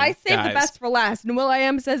everything. I saved guys. the best for last. And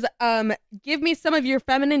Will.i.am says, "Give me some of your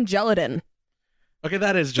feminine gelatin." Okay,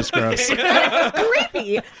 that is just gross. That is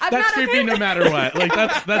creepy. I'm That's not creepy okay. no matter what. Like,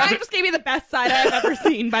 that's Ryan just gave me the best side I've ever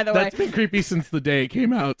seen, by the way. that's been creepy since the day it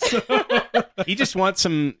came out. So. He just wants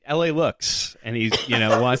some LA looks, and he's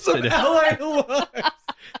wants to.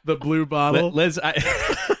 The blue bottle. Liz, I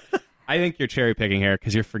think you're cherry picking here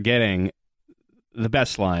because you're forgetting the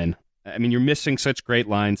best line. I mean, you're missing such great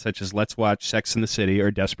lines such as "Let's watch Sex in the City"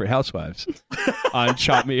 or "Desperate Housewives" on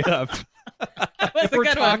 "Chop Me Up." if we're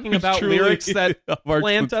talking about Truly lyrics that of our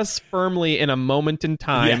plant us firmly in a moment in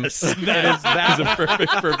time, Yes. that is a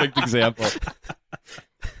perfect example.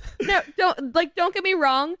 No, don't get me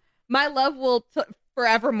wrong. My Love will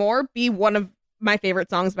forevermore be one of my favorite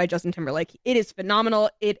songs by Justin Timberlake. It is phenomenal.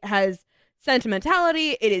 It has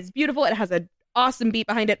sentimentality. It is beautiful. It has an awesome beat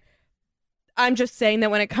behind it. I'm just saying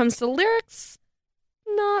that when it comes to lyrics,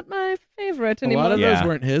 not my favorite A anymore. lot of Yeah. those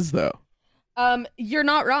weren't his though. You're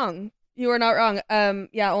not wrong. You are not wrong.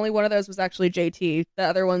 Yeah, only one of those was actually JT. The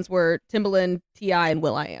other ones were Timbaland, T.I., and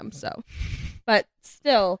Will.i.am. So, but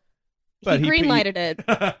still, But he he- greenlighted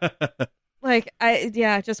it. Like,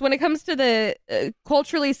 just when it comes to the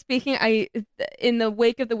culturally speaking, in the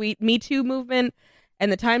wake of the Me Too movement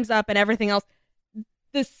and the Time's Up and everything else,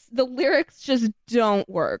 the lyrics just don't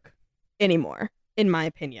work anymore, in my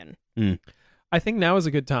opinion. I think now is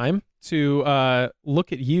a good time to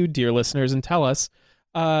look at you, dear listeners, and tell us.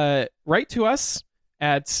 Write to us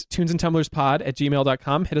at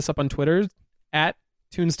tunesandtumblerspod@gmail.com. Hit us up on Twitter at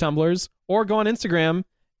tunestumblers, or go on Instagram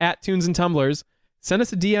at tunesandtumblers. Send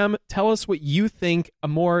us a DM. Tell us what you think a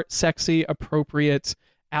more sexy, appropriate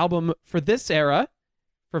album for this era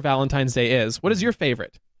for Valentine's Day is. What is your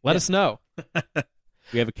favorite? Let us know.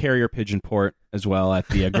 We have a carrier pigeon port as well at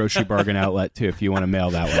the grocery bargain outlet too, if you want to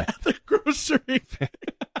mail that way. The grocery.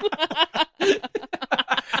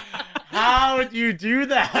 How would you do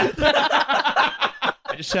that?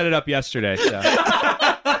 I just set it up yesterday, so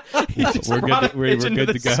we're Brought a we're pigeon good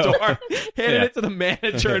to to the go. store, handed Yeah. it to the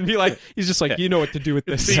manager, and be like, he's just like, you know what to do with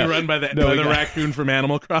this. Being run by the, No, by we the got- raccoon from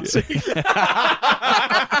Animal Crossing.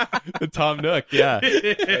 Tom Nook,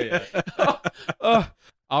 yeah.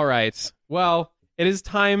 All right. Well, it is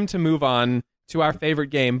time to move on to our favorite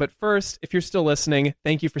game. But first, if you're still listening,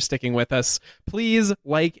 thank you for sticking with us. Please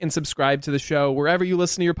like and subscribe to the show wherever you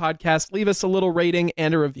listen to your podcast. Leave us a little rating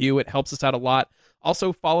and a review. It helps us out a lot.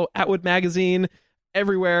 Also, follow Atwood Magazine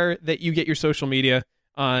everywhere that you get your social media,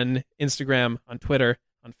 on Instagram, on Twitter,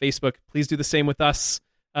 on Facebook. Please do the same with us.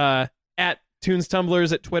 At Tunes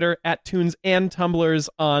Tumblers at Twitter, at Tunes and Tumblers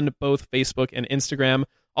on both Facebook and Instagram.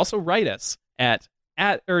 Also, write us at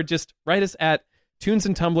Tunes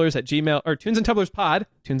and Tumblers at Gmail, or Tunes and Tumblers Pod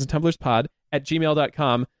at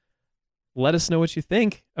gmail.com. Let us know what you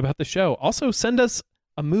think about the show. Also, send us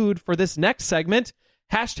a mood for this next segment.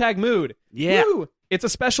 #mood. Yeah. Woo! It's a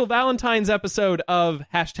special Valentine's episode of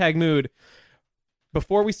 #mood.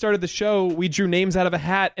 Before we started the show, we drew names out of a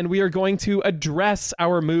hat, and we are going to address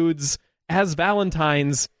our moods as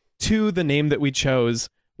Valentines to the name that we chose.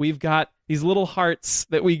 We've got these little hearts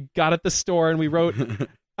that we got at the store, and we wrote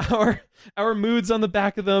our moods on the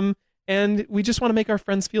back of them, and we just want to make our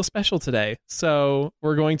friends feel special today. So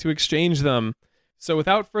we're going to exchange them. So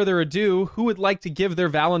without further ado, who would like to give their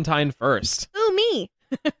Valentine first? Ooh, me.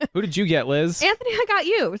 Who did you get, Liz? Anthony, I got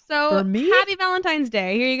you. So For me? happy Valentine's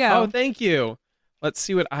Day. Here you go. Oh, thank you. Let's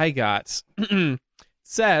see what I got.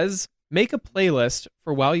 Says, make a playlist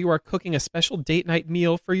for while you are cooking a special date night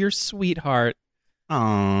meal for your sweetheart.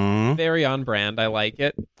 Aww. Very on brand. I like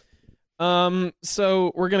it.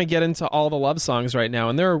 So we're going to get into all the love songs right now,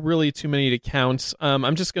 and there are really too many to count.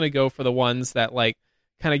 I'm just going to go for the ones that like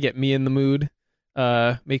kind of get me in the mood,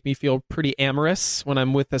 make me feel pretty amorous when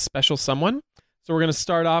I'm with a special someone. So we're going to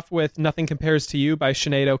start off with Nothing Compares to You by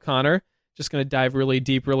Sinead O'Connor. Just going to dive really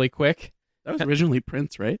deep, really quick. That was originally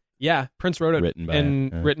Prince, right? Yeah, Prince wrote it,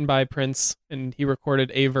 written by Prince, and he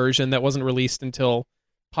recorded a version that wasn't released until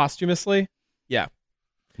posthumously. Yeah.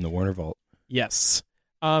 In the Warner Vault. Yes.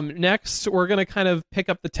 Next, we're going to kind of pick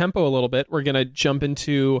up the tempo a little bit. We're going to jump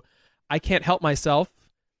into I Can't Help Myself,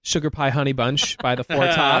 Sugar Pie Honey Bunch by the Four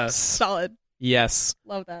Tops. Solid. Yes.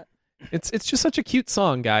 Love that. It's just such a cute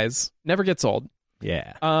song, guys. Never gets old.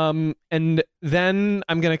 Yeah. And then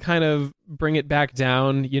I'm going to kind of bring it back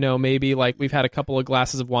down, you know, maybe like we've had a couple of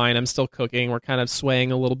glasses of wine. I'm still cooking. We're kind of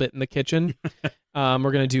swaying a little bit in the kitchen. We're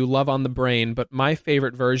going to do Love on the Brain, but my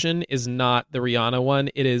favorite version is not the Rihanna one.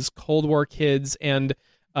 It is Cold War Kids and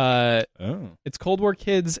it's Cold War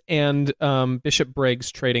Kids and Bishop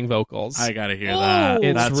Briggs trading vocals. I gotta hear that.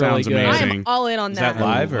 It's that really sounds good. amazing. I'm all in on Is that. that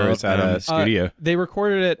live or is that a studio? They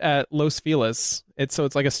recorded it at Los Feliz. It's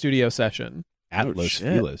like a studio session. At Los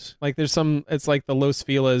shit. Feliz. Like there's it's like the Los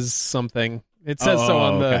Feliz something. It says so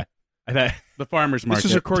on the. Okay. I thought The farmer's market. this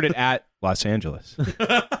was recorded at Los Angeles.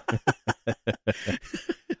 It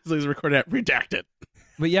was recorded at Redacted.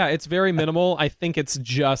 But yeah, it's very minimal. I think it's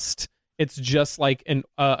just like an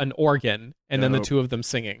organ and then the Dope. two of them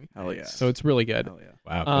singing. Hell yeah. So it's really good. Hell yeah.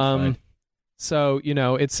 Wow. Good find. So, you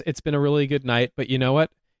know, it's been a really good night, but you know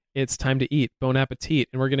what? It's time to eat. Bon appetit.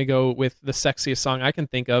 And we're going to go with the sexiest song I can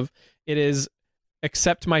think of. It is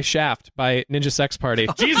Accept My Shaft by Ninja Sex Party.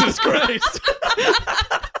 Jesus Christ. I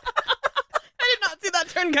did not see that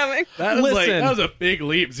turn coming. That Listen. was a big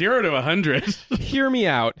leap. 0 to 100. Hear me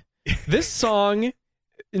out. This song,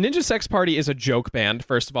 Ninja Sex Party is a joke band,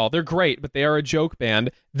 first of all. They're great, but they are a joke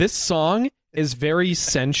band. This song is very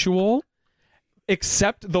sensual,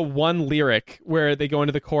 except the one lyric where they go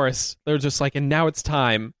into the chorus. They're just like, and now it's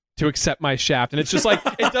time to accept my shaft. And it's just like,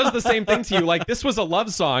 it does the same thing to you. Like, this was a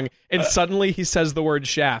love song, and suddenly he says the word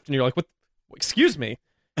shaft, and you're like, what? Excuse me,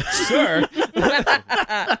 sir.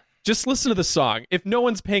 Just listen to the song. If no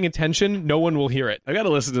one's paying attention, no one will hear it. I got to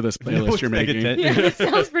listen to this playlist you're making. Yeah, it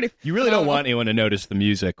sounds pretty. You really don't want anyone to notice the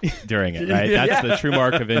music during it, right? That's the true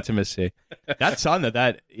mark of intimacy. That song,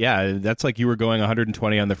 that's like you were going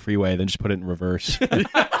 120 on the freeway, then just put it in reverse.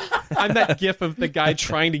 I'm that gif of the guy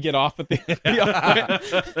trying to get off at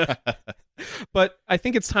the But I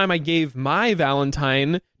think it's time I gave my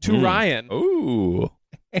Valentine to Ryan. Ooh.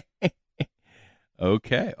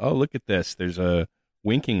 Okay. Oh, look at this. There's a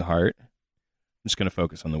winking heart. I'm just going to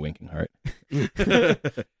focus on the winking heart.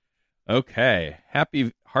 Okay.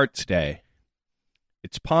 Happy Hearts Day.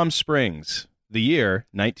 It's Palm Springs, the year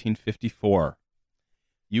 1954.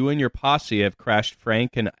 You and your posse have crashed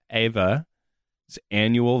Frank and Ava's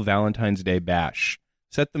annual Valentine's Day bash.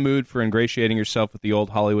 Set the mood for ingratiating yourself with the old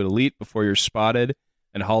Hollywood elite before you're spotted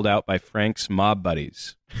and hauled out by Frank's mob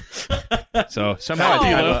buddies. So somehow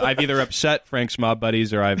I've either upset Frank's mob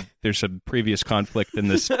buddies or there's some previous conflict in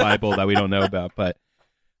this Bible that we don't know about. But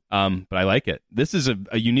I like it. This is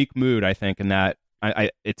a unique mood, I think, in that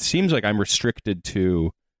it seems like I'm restricted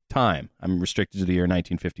to time. I'm restricted to the year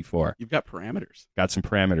 1954. You've got parameters. Got some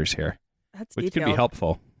parameters here, That's which detailed. could be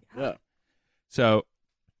helpful. Yeah. So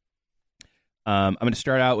I'm going to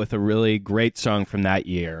start out with a really great song from that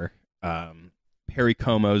year, Perry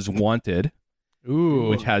Como's "Wanted,"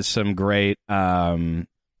 which has some great double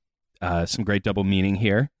meaning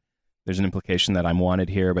here. There's an implication that I'm wanted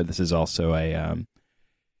here, but this is also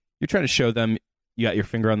you're trying to show them you got your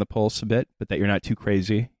finger on the pulse a bit, but that you're not too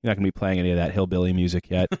crazy. You're not going to be playing any of that hillbilly music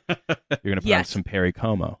yet. You're going to put on some Perry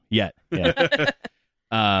Como yet. Yeah.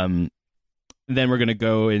 Then we're going to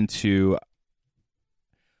go into.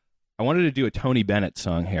 I wanted to do a Tony Bennett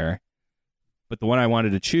song here, but the one I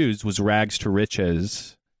wanted to choose was Rags to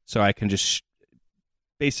Riches, so I can just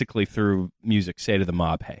basically through music say to the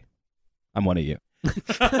mob, hey, I'm one of you.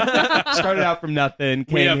 Started out from nothing,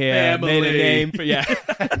 came here, made a name. Yeah,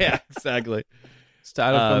 exactly.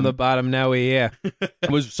 Started from the bottom, now we're here. It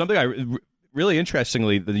was something really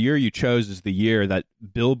interestingly, the year you chose is the year that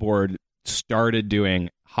Billboard started doing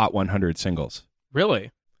Hot 100 singles. Really?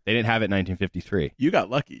 They didn't have it in 1953. You got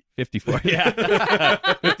lucky. 54. Yeah.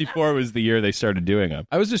 54 was the year they started doing them.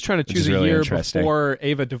 I was just trying to choose a really year interesting. before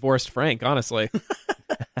Ava divorced Frank, honestly.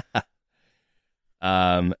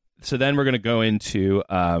 So then we're going to go into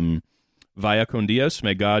Vaya con Dios,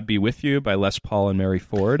 May God Be With You by Les Paul and Mary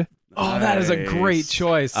Ford. Oh, that is a great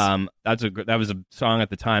choice. That was a song at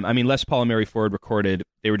the time. I mean, Les Paul and Mary Ford recorded,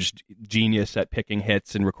 they were just genius at picking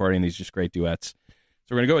hits and recording these just great duets.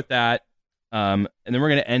 So we're going to go with that. And then we're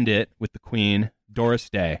going to end it with the Queen, Doris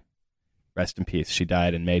Day. Rest in peace. She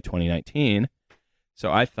died in May 2019.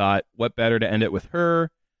 So I thought, what better to end it with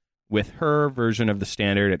her? With her version of the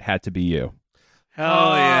standard, It Had to Be You. Hell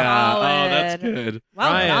yeah. solid. Oh, that's good.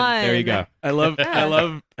 Well Ryan, done. There you go. I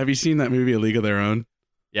love, have you seen that movie, A League of Their Own?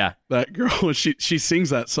 Yeah. That girl, she sings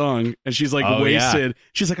that song, and she's like Oh, yeah. wasted.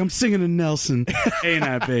 She's like, I'm singing to Nelson. Ain't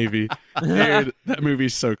that baby? Dude, that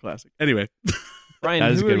movie's so classic. Anyway, Ryan,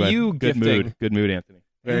 That is a who good are one. you Good gifting? mood. Good mood, Anthony.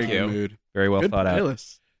 very Thank good you. mood. Very well Good thought out.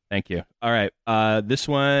 playlist. Thank you. All right. This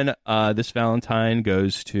one, this Valentine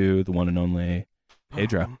goes to the one and only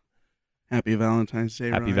Pedro. Oh. Happy Valentine's Day,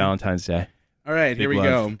 Happy Ryan. Valentine's Day. All right, Big here we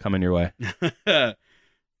love go. coming your way.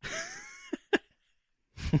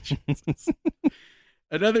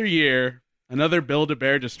 Another year, another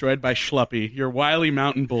Build-A-Bear destroyed by Schluppy, your wily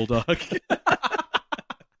mountain bulldog.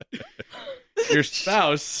 Your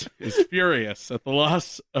spouse is furious at the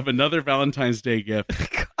loss of another Valentine's Day gift.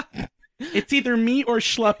 It's either me or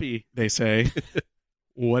Schluppy, they say.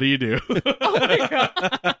 What do you do? Oh my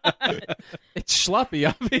God. It's Schluppy,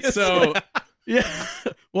 obviously. So, yeah.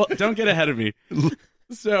 Well, don't get ahead of me.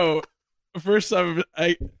 So, first off,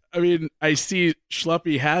 I mean, I see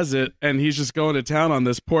Schluppy has it, and he's just going to town on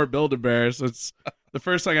this poor Build-A-Bear. So it's the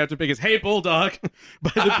first song I have to pick is "Hey Bulldog"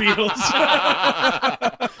 by the Beatles.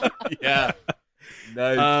 Yeah.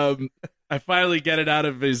 Nice. I finally get it out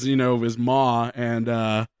of his maw, and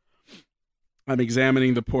I'm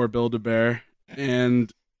examining the poor Build-A-Bear,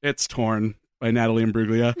 and it's torn by Natalie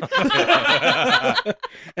Imbruglia,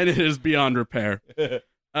 and it is beyond repair.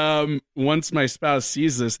 once my spouse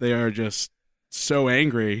sees this, they are just so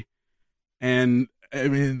angry. And I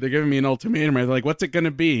mean, they're giving me an ultimatum. They're like, what's it going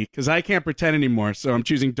to be? Because I can't pretend anymore. So I'm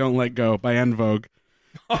choosing Don't Let Go by En Vogue.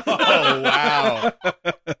 Oh, wow.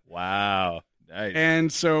 Wow. Nice. And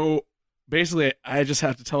so basically, I just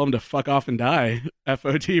have to tell them to fuck off and die.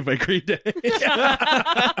 FOD by Green Day.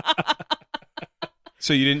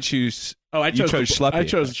 So you didn't choose... Oh, you chose Schleppy. I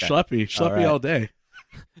chose Schleppy. Schleppy all day.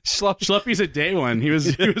 Schleppy's a day one. He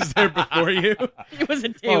was there before you. It was a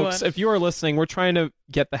day Folks, one. if you are listening, we're trying to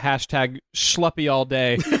get the hashtag Schleppy all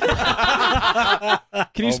day.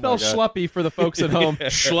 Can you spell Schleppy for the folks at home?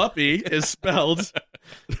 Schleppy is spelled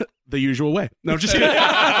the usual way. No, I'm just kidding.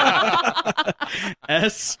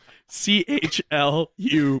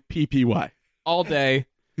 SCHLUPPY. All day.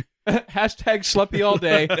 Hashtag Schleppy all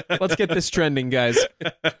day. Let's get this trending, guys.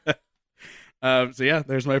 So yeah,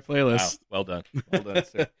 there's my playlist. Wow. Well done. Well done,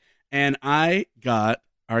 sir. And I got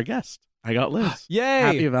our guest. I got Liz. Yay!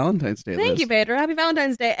 Happy Valentine's Day, Liz. Thank you, Pedro. Happy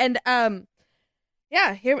Valentine's Day. And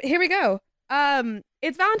yeah, here we go.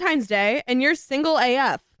 It's Valentine's Day, and you're single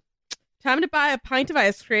AF. Time to buy a pint of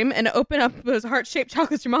ice cream and open up those heart-shaped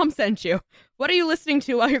chocolates your mom sent you. What are you listening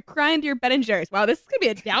to while you're crying to your Ben and Jerry's? Wow, this is gonna be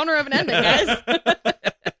a downer of an ending, guys.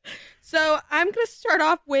 So I'm going to start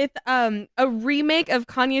off with a remake of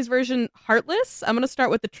Kanye's version, Heartless. I'm going to start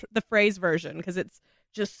with the Phrase version because it's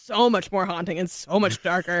just so much more haunting and so much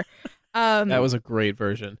darker. That was a great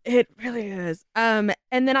version. It really is. And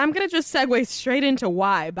then I'm going to just segue straight into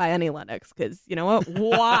Why by Annie Lennox because, you know what?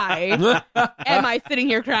 Why am I sitting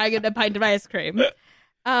here crying into a pint of ice cream?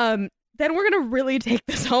 Then we're going to really take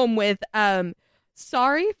this home with...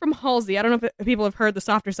 Sorry from Halsey. I don't know if people have heard the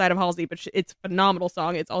softer side of Halsey, but it's a phenomenal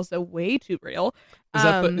song. It's also way too real. Is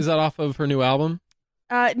that off of her new album?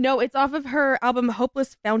 No, it's off of her album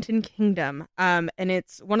Hopeless Fountain Kingdom. And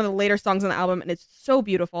it's one of the later songs on the album, and it's so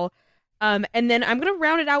beautiful. And then I'm going to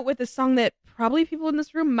round it out with a song that probably people in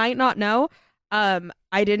this room might not know. I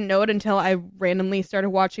didn't know it until I randomly started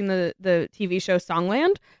watching the TV show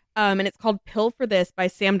Songland. And it's called Pill for This by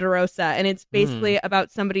Sam DeRosa. And it's basically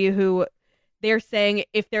about somebody who... They're saying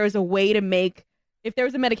if there was a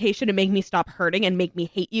medication to make me stop hurting and make me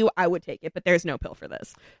hate you, I would take it. But there's no pill for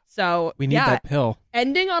this. So we need that pill.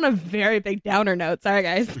 Ending on a very big downer note. Sorry,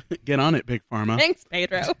 guys. Get on it, Big Pharma. Thanks,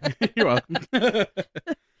 Pedro. You're welcome.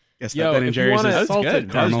 Guess Yo, that Ben and Jerry's is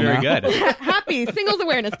salted That was very now. good. Happy Singles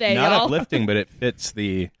Awareness Day, Not y'all. uplifting, but it fits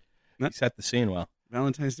you set the scene well.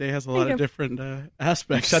 Valentine's Day has a lot of different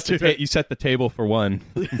aspects. You set the table for one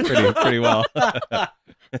pretty well.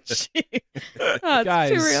 It's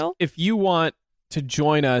Guys, too real. if you want to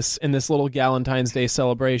join us in this little Galentine's Day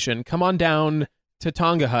celebration, come on down to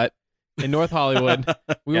Tonga Hut in North Hollywood.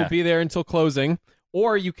 We will be there until closing.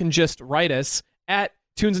 Or you can just write us at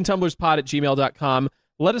tunesandtumblerspod@gmail.com.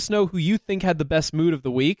 Let us know who you think had the best mood of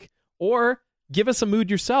the week, or give us a mood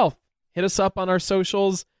yourself. Hit us up on our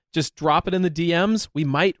socials. Just drop it in the DMs. We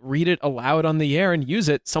might read it aloud on the air and use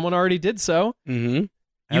it. Someone already did so. Mm-hmm.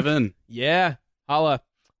 Evan. Yeah. Holla.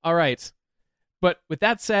 All right. But with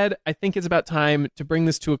that said, I think it's about time to bring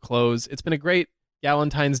this to a close. It's been a great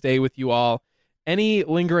Galentine's Day with you all. Any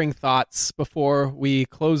lingering thoughts before we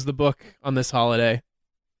close the book on this holiday?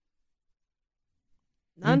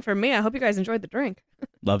 None for me. I hope you guys enjoyed the drink.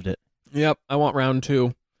 Loved it. Yep. I want round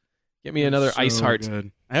 2. Get me another ice heart.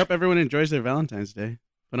 Good. I hope everyone enjoys their Valentine's Day.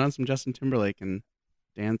 Put on some Justin Timberlake and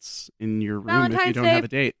dance in your room if you don't have a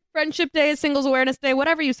date. Friendship Day, Singles Awareness Day,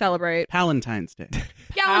 whatever you celebrate. Valentine's Day.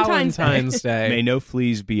 Valentine's Day. May no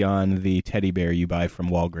fleas be on the teddy bear you buy from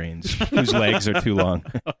Walgreens, whose legs are too long.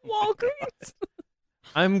 Walgreens.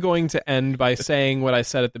 I'm going to end by saying what I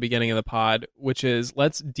said at the beginning of the pod, which is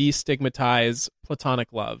let's destigmatize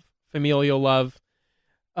platonic love, familial love.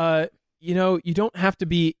 You don't have to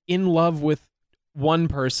be in love with one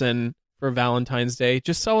person for Valentine's Day.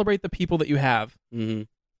 Just celebrate the people that you have. Mm-hmm.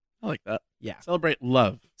 I like that. Yeah. Celebrate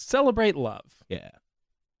love. Celebrate love. Yeah.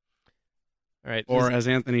 All right. Or as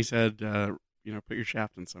Anthony said, put your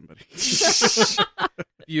shaft in somebody.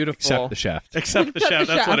 Beautiful. Except the shaft. Except the shaft.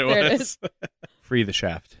 That's what it was. Free the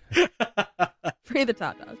shaft. Free the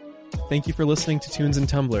top dog. Thank you for listening to Tunes and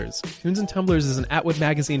Tumblers. Tunes and Tumblers is an Atwood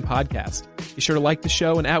Magazine podcast. Be sure to like the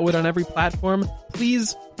show and Atwood on every platform.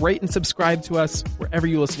 Please rate and subscribe to us wherever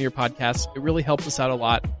you listen to your podcasts. It really helps us out a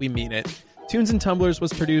lot. We mean it. Tunes and Tumblers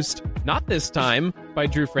was produced, not this time, by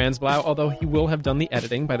Drew Franzblau, although he will have done the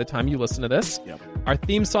editing by the time you listen to this. Yep. Our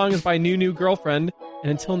theme song is by New Girlfriend.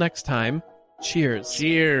 And until next time, cheers.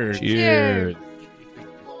 Cheers. Cheers.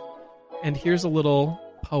 And here's a little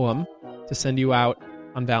poem to send you out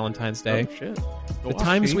on Valentine's Day. Oh, shit. The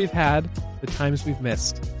times we've had, the times we've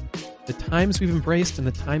missed. The times we've embraced and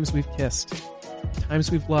the times we've kissed. The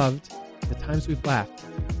times we've loved, the times we've laughed.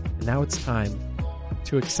 And now it's time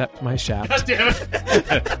to accept my shaft. God damn it.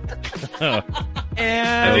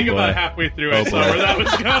 And I think about halfway through I saw where that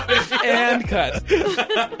was going. And cut.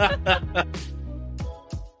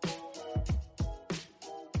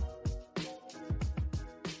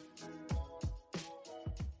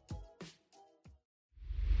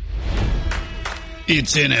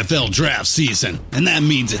 It's NFL draft season, and that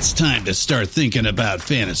means it's time to start thinking about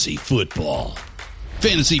fantasy football.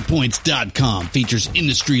 FantasyPoints.com features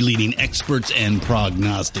industry-leading experts and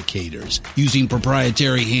prognosticators using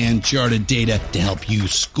proprietary hand-charted data to help you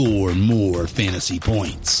score more fantasy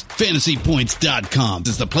points. FantasyPoints.com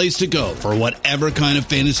is the place to go for whatever kind of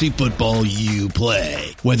fantasy football you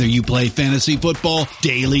play. Whether you play fantasy football,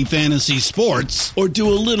 daily fantasy sports, or do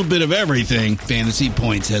a little bit of everything, Fantasy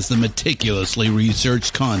Points has the meticulously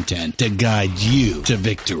researched content to guide you to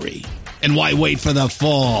victory. And why wait for the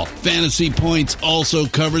fall? Fantasy Points also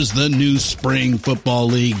covers the new spring football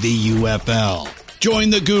league, the UFL.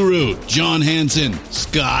 Join the guru, John Hansen,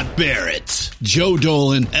 Scott Barrett, Joe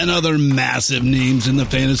Dolan, and other massive names in the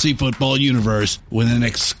fantasy football universe with an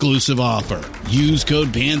exclusive offer. Use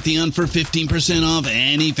code Pantheon for 15% off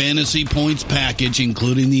any Fantasy Points package,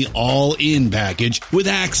 including the all-in package, with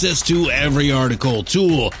access to every article,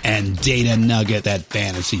 tool, and data nugget that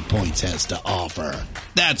Fantasy Points has to offer.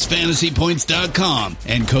 That's FantasyPoints.com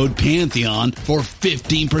and code Pantheon for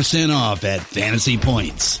 15% off at Fantasy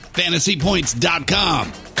Points.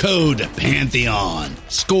 FantasyPoints.com, code Pantheon.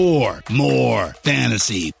 Score more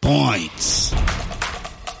fantasy points.